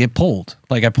heal. Like it pulled.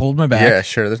 Like I pulled my back. Yeah,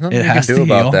 sure. There's nothing you can do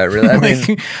about that, really. I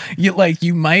mean,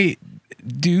 you might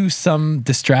do some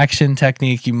distraction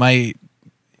technique. You might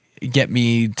get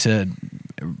me to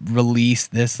release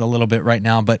this a little bit right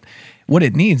now, but what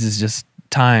it needs is just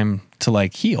time to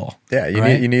like heal. Yeah,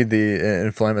 you need the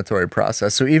inflammatory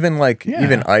process. So even like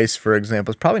even ice, for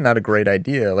example, is probably not a great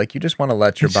idea. Like you just want to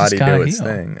let your body do its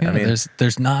thing. Yeah, I mean,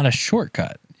 there's not a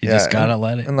shortcut. You just gotta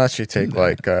let it. Unless you take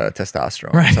like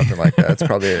testosterone or something like that. It's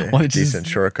probably a decent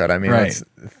shortcut. I mean, let's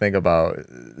think about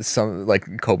some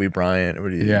like Kobe Bryant,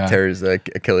 where he tears the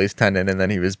Achilles tendon and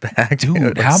then he was back.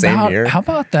 Dude, like, how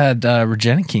about that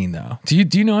Regenikine though? Do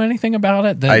you know anything about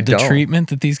it? The treatment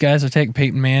that these guys are taking,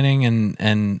 Peyton Manning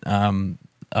and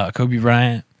Kobe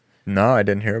Bryant. No, I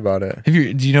didn't hear about it. Do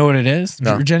you know what it is?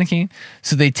 No. Regenikine.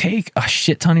 So they take a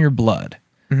shit ton of your blood,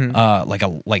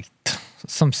 like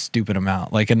some stupid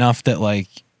amount, like enough that like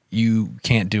you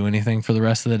can't do anything for the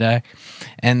rest of the day,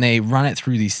 and they run it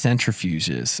through these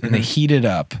centrifuges and they heat it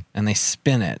up and they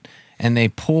spin it and they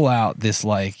pull out this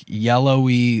like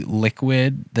yellowy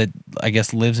liquid that I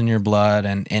guess lives in your blood,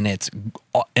 and it's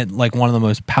like one of the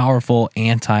most powerful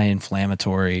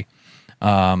anti-inflammatory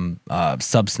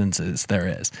substances there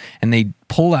is. And they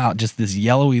pull out just this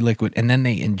yellowy liquid and then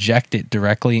they inject it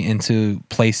directly into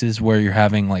places where you're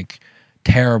having like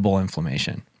terrible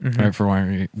inflammation, right, for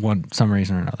some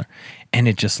reason or another, and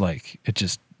it just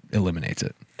eliminates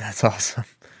it. That's awesome.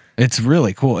 It's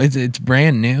really cool. It's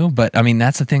brand new, but I mean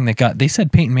that's the thing that they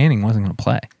said Peyton Manning wasn't going to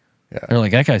play. Yeah, they're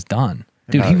like, that guy's done.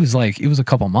 Dude, he was like, it was a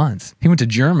couple months. He went to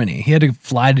Germany. He had to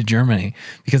fly to Germany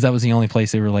because that was the only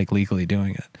place they were like legally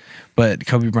doing it. But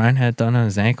Kobe Bryant had it done on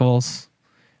his ankles.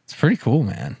 It's pretty cool,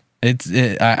 man.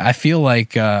 I feel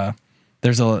like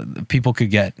people could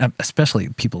get, especially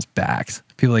people's backs,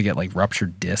 people that get like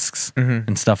ruptured discs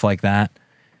and stuff like that.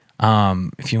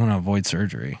 If you want to avoid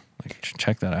surgery, like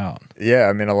check that out. Yeah,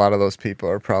 I mean, a lot of those people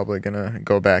are probably gonna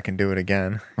go back and do it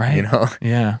again, right? You know,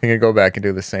 yeah, they're gonna go back and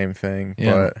do the same thing.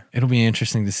 Yeah, but it'll be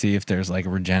interesting to see if there's like a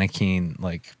Regenikine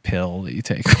like pill that you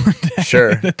take.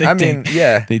 Sure,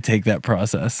 they take that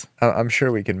process. I'm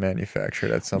sure we can manufacture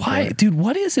it at some point. Dude?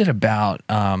 What is it about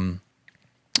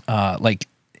like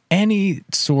any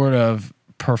sort of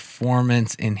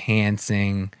performance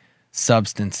enhancing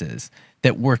substances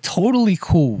that we're totally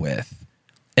cool with,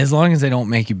 as long as they don't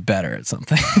make you better at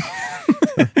something?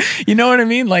 You know what I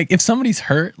mean? Like if somebody's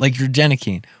hurt, like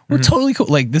Regenikine, we're totally cool.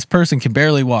 Like this person can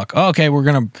barely walk. Oh, okay, we're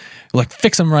gonna like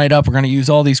fix them right up. We're gonna use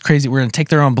all these crazy. We're gonna take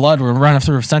their own blood. We're gonna run it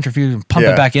through a centrifuge and pump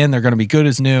it back in. They're gonna be good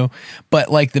as new. But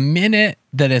like the minute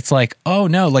that it's like, oh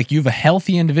no, like you have a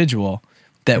healthy individual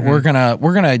that we're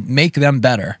gonna make them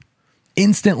better,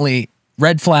 instantly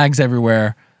red flags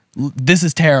everywhere. This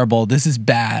is terrible. This is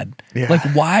bad. Yeah. Like,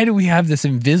 why do we have this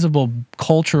invisible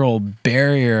cultural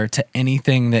barrier to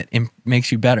anything that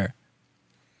makes you better?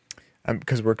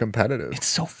 Because we're competitive. It's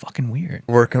so fucking weird.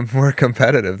 We're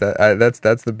competitive.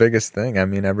 That's the biggest thing. I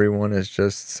mean, everyone is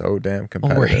just so damn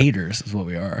competitive. Well, we're haters, is what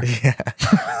we are. Yeah.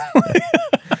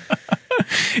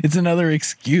 It's another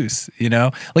excuse, you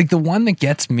know. Like the one that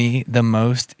gets me the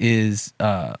most is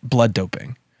blood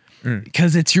doping,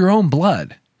 because it's your own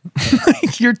blood.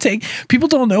 Like people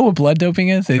don't know what blood doping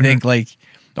is. They think like,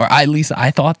 or at least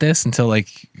I thought this until like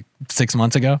 6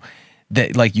 months ago,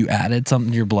 that like you added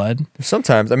something to your blood.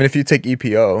 Sometimes, I mean, if you take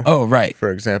EPO, oh right,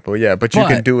 for example, yeah, but you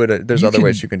can do it. There's other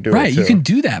ways you can do it. Right, you can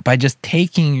do that by just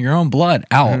taking your own blood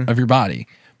out of your body,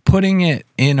 putting it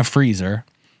in a freezer,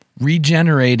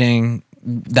 regenerating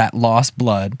that lost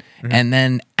blood, and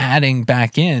then adding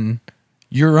back in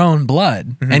your own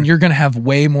blood, and you're gonna have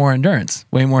way more endurance,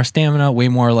 way more stamina, way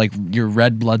more like your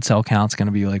red blood cell count's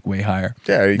gonna be like way higher.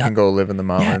 Yeah, you can go live in the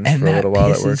mountains for a little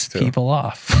while. That works too. People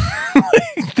off.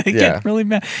 Like, they get really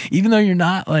mad, even though you're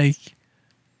not like,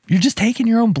 you're just taking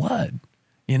your own blood.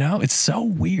 You know, it's so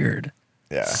weird.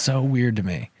 Yeah, so weird to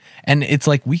me. And it's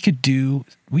like we could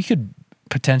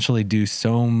potentially do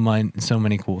so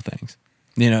many cool things.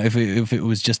 You know, if it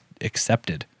was just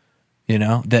accepted. You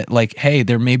know, that like, hey,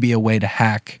 there may be a way to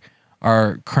hack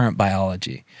our current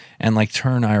biology and like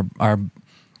turn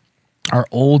our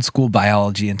old school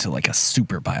biology into like a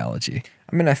super biology.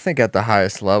 I mean, I think at the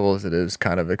highest levels it is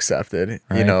kind of accepted.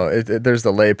 Right. You know, there's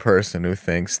the lay person who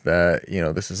thinks that, you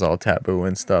know, this is all taboo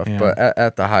and stuff. Yeah. But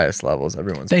at the highest levels,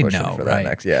 everyone's pushing for that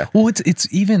next. Yeah. Well,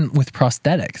 it's even with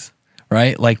prosthetics,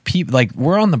 right? Like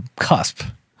we're on the cusp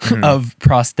of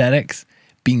prosthetics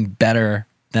being better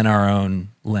than our own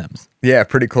limbs. Yeah,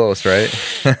 pretty close, right?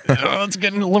 Oh, it's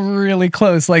getting really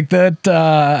close. Like that.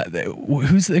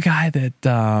 Who's the guy that?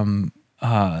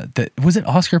 That was it.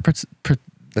 Oscar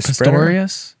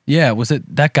Pistorius. Yeah, was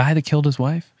it that guy that killed his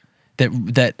wife?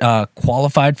 That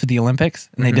qualified for the Olympics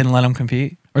and they didn't let him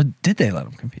compete, or did they let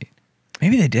him compete?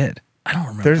 Maybe they did. I don't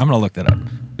remember. I'm gonna look that up.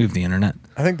 We have the internet.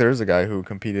 I think there is a guy who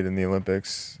competed in the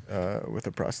Olympics with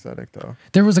a prosthetic, though.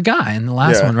 There was a guy in the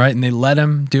last one, right? And they let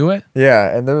him do it.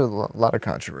 Yeah, and there was a lot of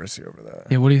controversy over that.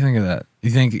 Yeah, what do you think of that?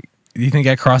 You think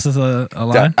that crosses a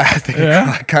line? I think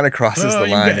it kind of crosses the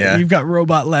line. Yeah, you've got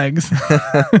robot legs.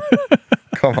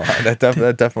 Come on, that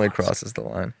definitely crosses the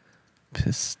line.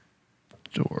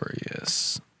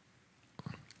 Pistorius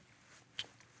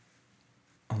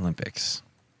Olympics.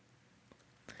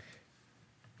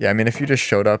 Yeah, I mean, if you just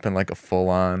showed up in like a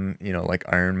full-on, like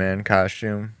Iron Man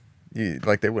costume,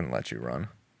 they wouldn't let you run.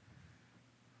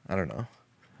 I don't know.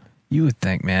 You would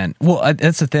think, man. Well,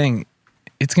 that's the thing.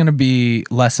 It's going to be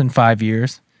less than 5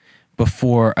 years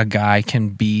before a guy can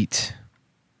beat.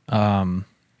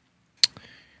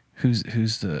 Who's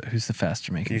the fast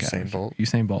Jamaican guy? Usain Bolt.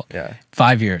 Usain Bolt. Yeah.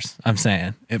 5 years. I'm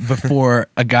saying before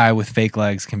a guy with fake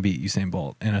legs can beat Usain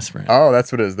Bolt in a sprint. Oh,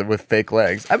 that's what it is. With fake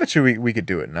legs. I bet you we could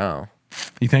do it now.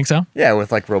 You think so? Yeah,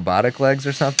 with like robotic legs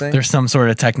or something. There's some sort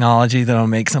of technology that'll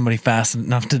make somebody fast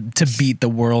enough to beat the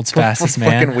world's fastest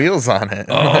man. Fucking wheels on it.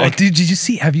 Oh, dude, did you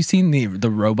see? Have you seen the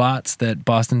robots that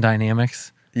Boston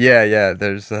Dynamics? Yeah.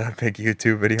 There's a big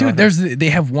YouTube video. Dude, they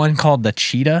have one called the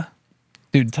Cheetah.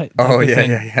 Dude, oh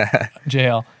yeah.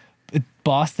 JL,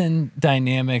 Boston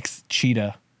Dynamics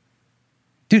Cheetah.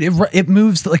 Dude, it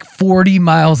moves like 40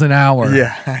 miles an hour.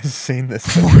 Yeah, I've seen this.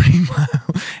 40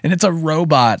 miles, and it's a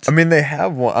robot. I mean, they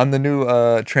have one on the new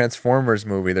Transformers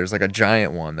movie. There's like a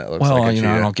giant one that looks like a cheetah.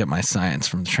 I don't get my science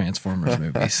from the Transformers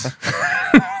movies.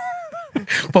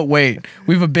 But wait,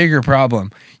 we have a bigger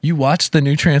problem. You watched the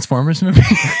new Transformers movie?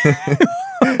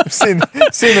 I've seen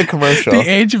the commercial. The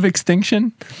Age of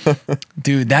Extinction?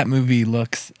 Dude, that movie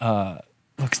looks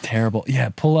terrible. Yeah,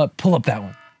 pull up that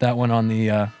one. That one on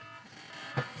the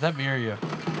is that me or you? I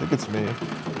think it's me.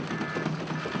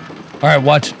 All right,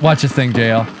 watch this thing,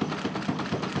 JL.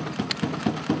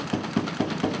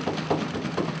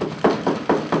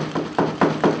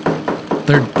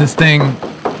 This thing,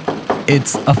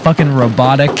 it's a fucking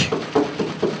robotic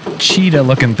cheetah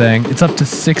looking thing. It's up to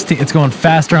 60. It's going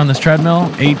faster on this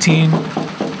treadmill. 18,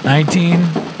 19.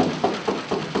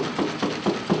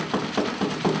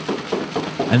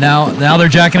 And now they're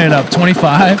jacking it up.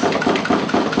 25.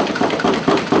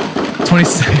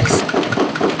 26.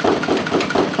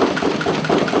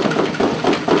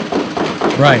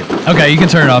 Right. Okay, you can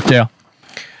turn it off, Dale.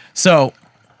 So,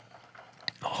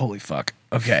 holy fuck.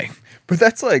 Okay. But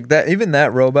that's like that. Even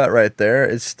that robot right there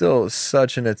is still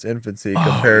such in its infancy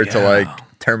compared to like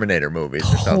Terminator movies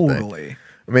or something. Totally.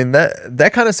 I mean,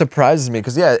 that kind of surprises me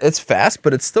because yeah, it's fast,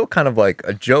 but it's still kind of like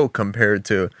a joke compared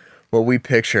to what we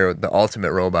picture the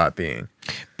ultimate robot being.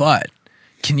 But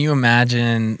can you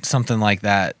imagine something like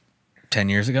that 10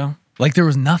 years ago? Like there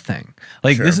was nothing.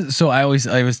 Like Sure. this is so I always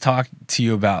talk to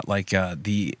you about like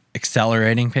the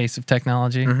accelerating pace of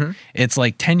technology. Mm-hmm. It's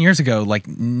like 10 years ago, like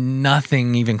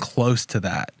nothing even close to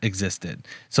that existed.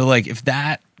 So like if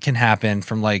that can happen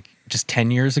from like just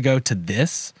 10 years ago to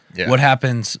this, Yeah. what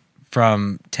happens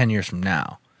from 10 years from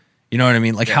now? You know what I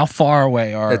mean? Like how far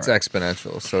away are It's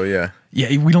exponential. So yeah.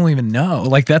 Yeah, we don't even know.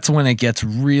 Like that's when it gets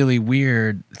really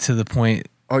weird to the point.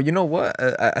 Oh, you know what?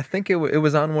 I think it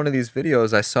was on one of these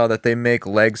videos I saw that they make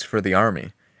legs for the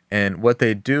army. And what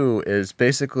they do is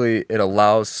basically it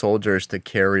allows soldiers to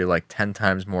carry like 10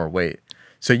 times more weight.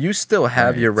 So you still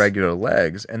have your regular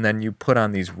legs, and then you put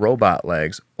on these robot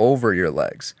legs over your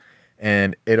legs.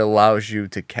 And it allows you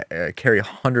to carry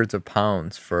hundreds of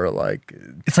pounds for like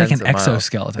It's like an tens of miles.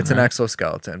 exoskeleton. It's an right?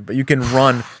 exoskeleton, but you can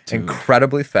run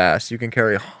incredibly fast. You can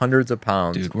carry hundreds of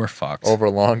pounds. Dude, we're fucked. Over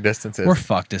long distances. We're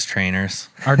fucked as trainers.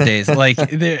 Our days, like,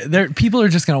 people are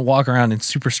just gonna walk around in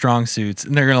super strong suits,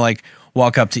 and they're gonna like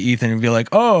walk up to Ethan and be like,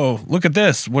 "Oh, look at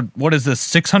this! What is this?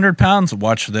 600 pounds?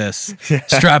 Watch this!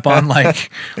 Strap on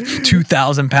like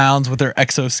 2,000 pounds with their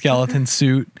exoskeleton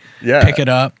suit. Yeah, pick it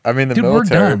up. I mean, the Dude,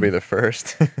 military would be the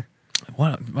first.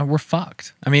 We're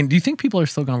fucked. I mean, do you think people are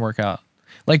still gonna work out?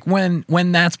 Like when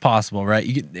that's possible, right?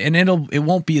 It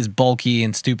won't be as bulky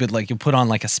and stupid. Like you put on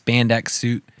like a spandex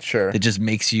suit, Sure, that just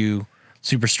makes you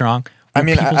super strong. I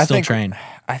mean, people I still think train.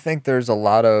 I think there's a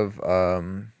lot of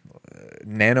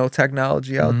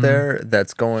nanotechnology out there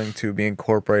that's going to be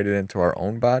incorporated into our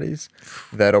own bodies.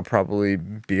 That'll probably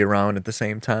be around at the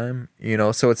same time. You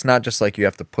know, so it's not just like you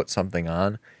have to put something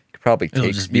on. You could probably It'll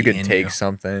take. just be You could in take you.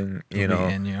 something. You It'll know.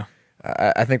 be in you.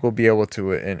 I think we'll be able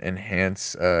to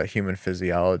enhance human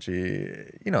physiology.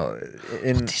 You know,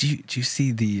 Did you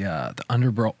see the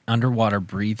underwater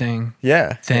breathing thing?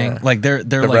 yeah. Like they're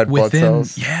The like red blood within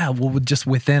cells. just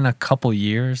within a couple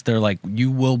years, they're like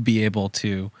you will be able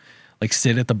to like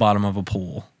sit at the bottom of a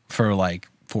pool for like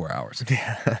 4 hours.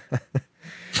 Yeah.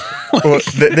 Well,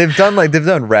 they've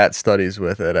done rat studies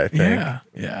with it, I think.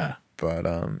 Yeah. But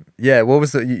yeah, what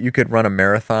was you could run a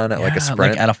marathon at like a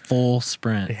sprint? Like at a full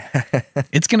sprint.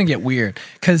 It's gonna get weird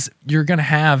because you're gonna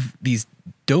have these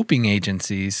doping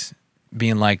agencies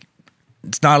being like,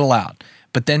 it's not allowed.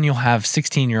 But then you'll have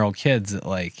 16-year-old kids that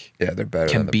like Yeah, they're better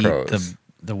can than the beat pros.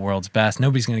 the world's best.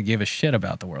 Nobody's gonna give a shit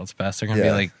about the world's best. They're gonna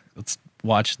be like, let's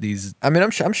watch these. I mean,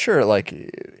 I'm sure like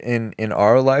in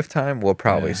our lifetime we'll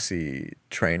probably Yeah. see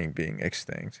training being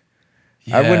extinct.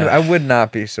 Yeah. I would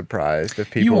not be surprised if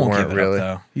people You won't weren't give it really.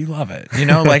 up, though. You love it. You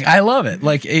know, like I love it.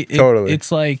 Like Totally.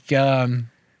 It's like Yeah,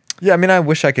 I mean, I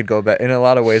wish I could go back. In a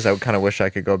lot of ways, I kind of wish I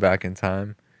could go back in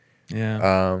time.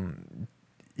 yeah.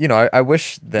 You know, I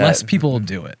wish that Less people will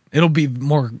do it. It'll be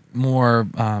more.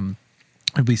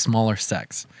 It'll be smaller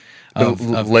sects of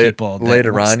people that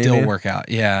later will on, you still mean? work out.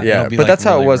 Yeah, Yeah, it'll be but like that's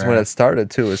how it really was when rare. it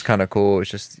started too. It's kind of cool. It's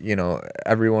just, you know,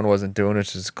 everyone wasn't doing it.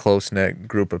 It's just a close knit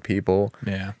group of people.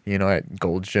 Yeah. You know, at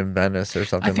Gold's Gym Venice or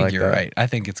something I think like you're that. right. I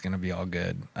think it's going to be all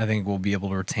good. I think we'll be able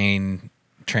to retain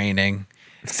training,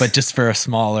 but just for a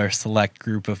smaller select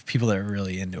group of people that are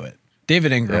really into it.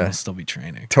 David Ingram Yeah. will still be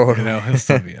training. Totally. You know, he'll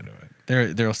still be into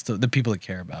it. There'll still the people that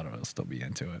care about it will still be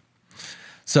into it.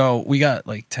 So we got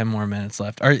like 10 more minutes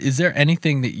left. Is there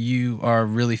anything that you are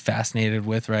really fascinated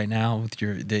with right now with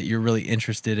that you're really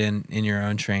interested in your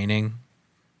own training?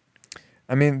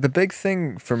 I mean, the big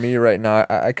thing for me right now,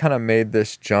 I kind of made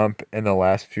this jump in the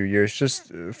last few years,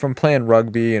 just from playing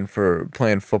rugby and for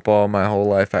playing football my whole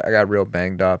life. I got real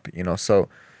banged up, you know, so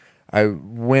I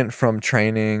went from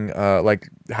training like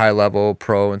high level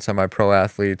pro and semi-pro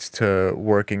athletes to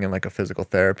working in like a physical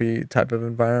therapy type of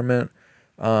environment.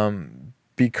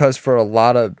 Because for a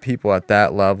lot of people at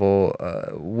that level,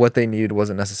 what they needed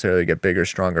wasn't necessarily to get bigger,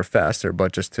 stronger, faster,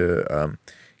 but just to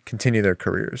continue their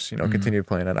careers, you know, continue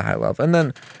playing at a high level. And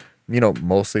then, you know,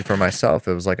 mostly for myself,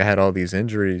 it was like I had all these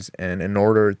injuries, and in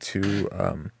order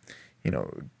to, you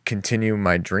know, continue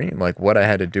my dream, like what I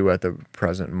had to do at the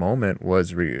present moment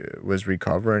was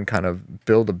recover and kind of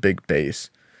build a big base,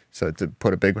 so to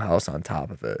put a big house on top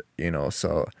of it, you know.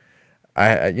 So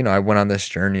I went on this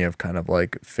journey of kind of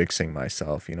like fixing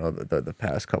myself, you know, the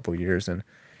past couple years, and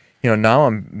you know, now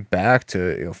I'm back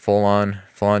to, you know, full on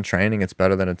training. It's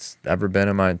better than it's ever been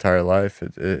in my entire life.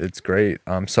 It's great.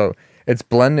 So it's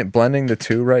blending the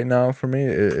two right now for me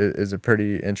is a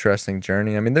pretty interesting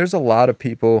journey. I mean, there's a lot of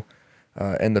people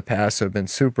in the past who have been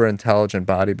super intelligent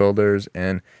bodybuilders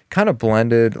and kind of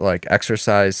blended like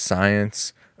exercise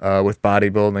science with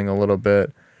bodybuilding a little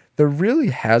bit. There really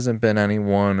hasn't been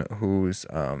anyone who's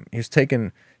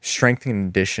taken strength and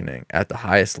conditioning at the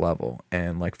highest level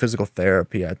and like physical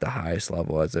therapy at the highest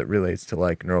level as it relates to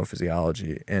like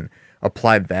neurophysiology and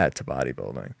applied that to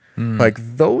bodybuilding. Like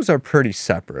those are pretty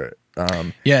separate.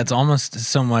 Yeah, it's almost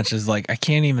so much as like I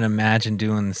can't even imagine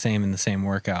doing the same in the same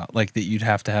workout. Like that you'd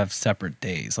have to have separate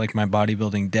days, like my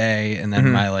bodybuilding day and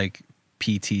then my like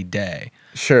PT day.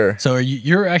 Sure. So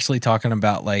you're actually talking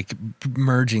about like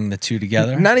merging the two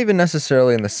together? Not even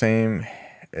necessarily in the same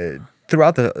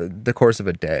throughout the course of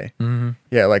a day.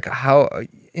 Yeah, like how,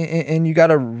 and you got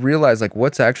to realize like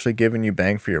what's actually giving you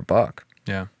bang for your buck.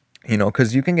 Yeah. You know,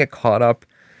 because you can get caught up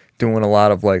doing a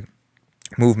lot of like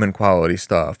movement quality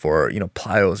stuff or, you know,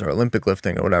 plyos or Olympic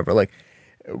lifting or whatever. Like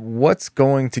what's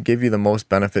going to give you the most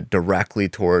benefit directly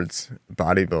towards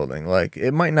bodybuilding? Like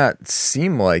it might not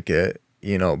seem like it,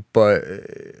 you know, but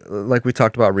like we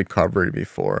talked about recovery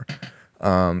before,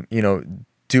 you know,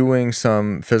 doing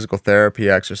some physical therapy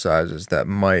exercises that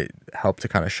might help to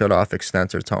kind of shut off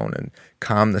extensor tone and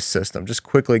calm the system, just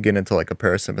quickly get into like a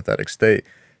parasympathetic state.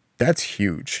 That's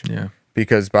huge. Yeah.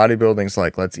 Because bodybuilding's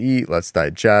like, let's eat, let's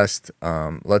digest,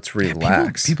 let's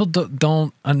relax. People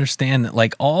don't understand that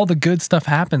like all the good stuff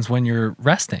happens when you're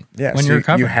resting. Yeah, when so you're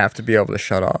recovering. you have to be able to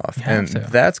shut off. And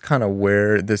that's kind of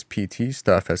where this PT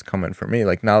stuff has come in for me.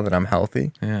 Like now that I'm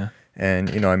healthy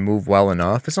and, you know, I move well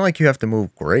enough, it's not like you have to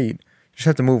move great. You just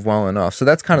have to move well enough. So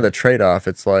that's kind of the trade-off.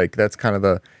 It's like, that's kind of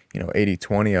the, you know,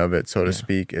 80-20 of it, so to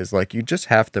speak, is like you just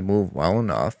have to move well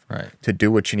enough to do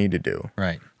what you need to do.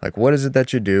 Right. Like, what is it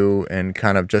that you do, and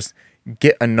kind of just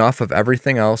get enough of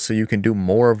everything else so you can do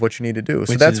more of what you need to do.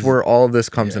 So that's where all of this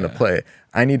comes into play.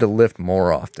 I need to lift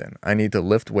more often. I need to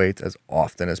lift weights as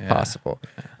often as possible.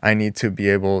 I need to be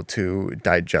able to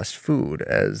digest food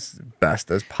as best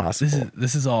as possible.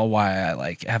 This is all why I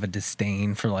like have a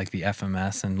disdain for like the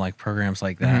FMS and like programs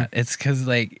like that. It's because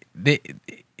like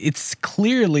it's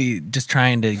clearly just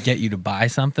trying to get you to buy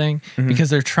something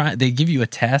because they give you a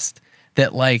test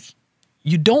that like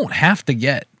you don't have to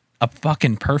get a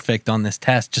fucking perfect on this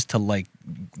test just to like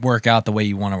work out the way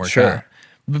you want to work out.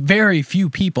 Very few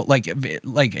people like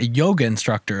a yoga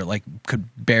instructor like could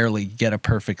barely get a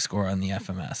perfect score on the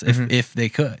FMS if they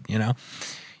could, you know.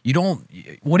 You don't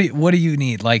what do you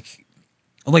need? Like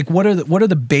what are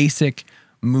the basic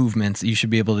movements that you should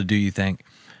be able to do, you think?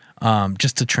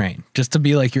 Just to train, just to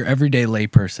be like your everyday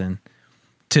layperson.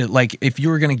 to like, if you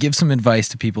were going to give some advice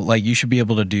to people, like you should be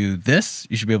able to do this,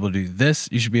 you should be able to do this,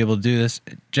 you should be able to do this.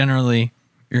 Generally,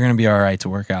 you're going to be all right to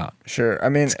work out. Sure. I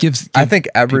mean, Give I think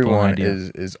everyone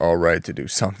idea. is all right to do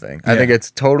something. Yeah. I think it's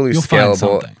totally You'll find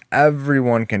scalable. something.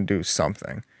 Everyone can do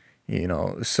something, you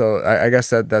know. So I guess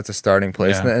that's a starting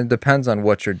place. Yeah. And it depends on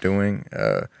what you're doing,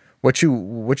 what you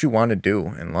want to do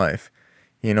in life.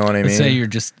 You know what I mean? Let's say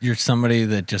you're somebody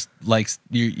that just likes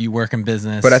you work in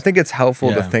business. But I think it's helpful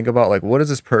to Yeah. think about like, what is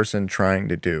this person trying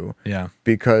to do? Yeah.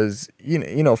 Because you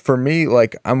know, for me,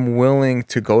 like I'm willing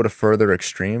to go to further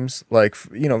extremes. Like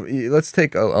you know, let's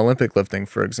take Olympic lifting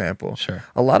for example. Sure.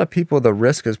 A lot of people, the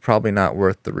risk is probably not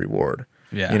worth the reward.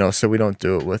 Yeah. You know, so we don't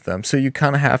do it with them. So you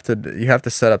kind of have to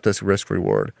set up this risk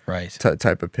reward Right.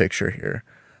 type of picture here.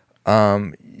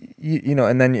 You know,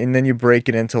 and then you break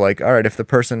it into like, all right, if the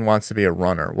person wants to be a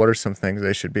runner, what are some things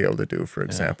they should be able to do? For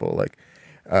example, like,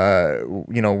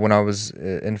 you know, when I was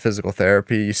in physical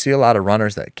therapy, you see a lot of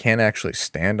runners that can't actually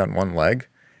stand on one leg,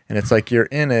 and it's like you're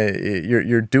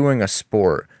doing a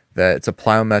sport that it's a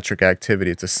plyometric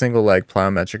activity. It's a single leg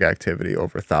plyometric activity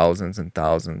over thousands and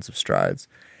thousands of strides,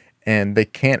 and they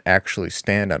can't actually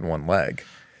stand on one leg.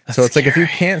 So it's like if you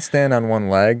can't stand on one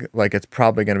leg, like it's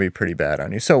probably going to be pretty bad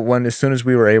on you. So as soon as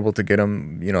we were able to get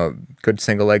them, you know, good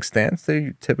single leg stance,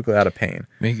 they're typically out of pain.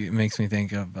 It makes me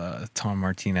think of Tom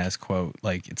Martinez quote,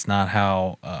 like it's not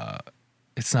how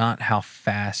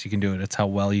fast you can do it, it's how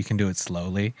well you can do it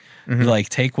slowly. Mm-hmm. Like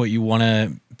take what you want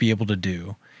to be able to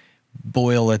do,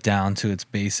 boil it down to its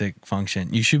basic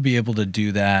function. You should be able to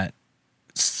do that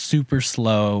super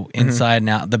slow inside and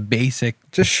out, the basic.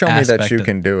 Just show me that you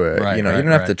can do it. Right, you know, right, you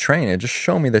don't have right. to train it. Just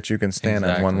show me that you can stand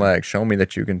on one Exactly. leg. Show me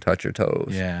that you can touch your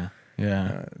toes. Yeah,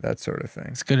 yeah. That sort of thing.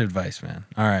 It's good advice, man.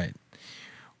 All right,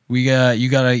 you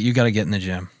gotta get in the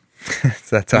gym. It's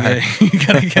that time.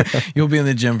 You'll be in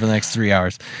the gym for the next 3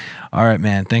 hours. All right,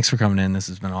 man. Thanks for coming in. This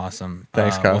has been awesome.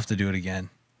 Thanks, Kyle. We'll have to do it again.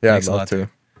 Yeah, Thanks I'd a love lot, to. dude.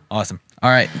 Awesome. All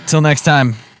right. Till next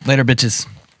time. Later, bitches.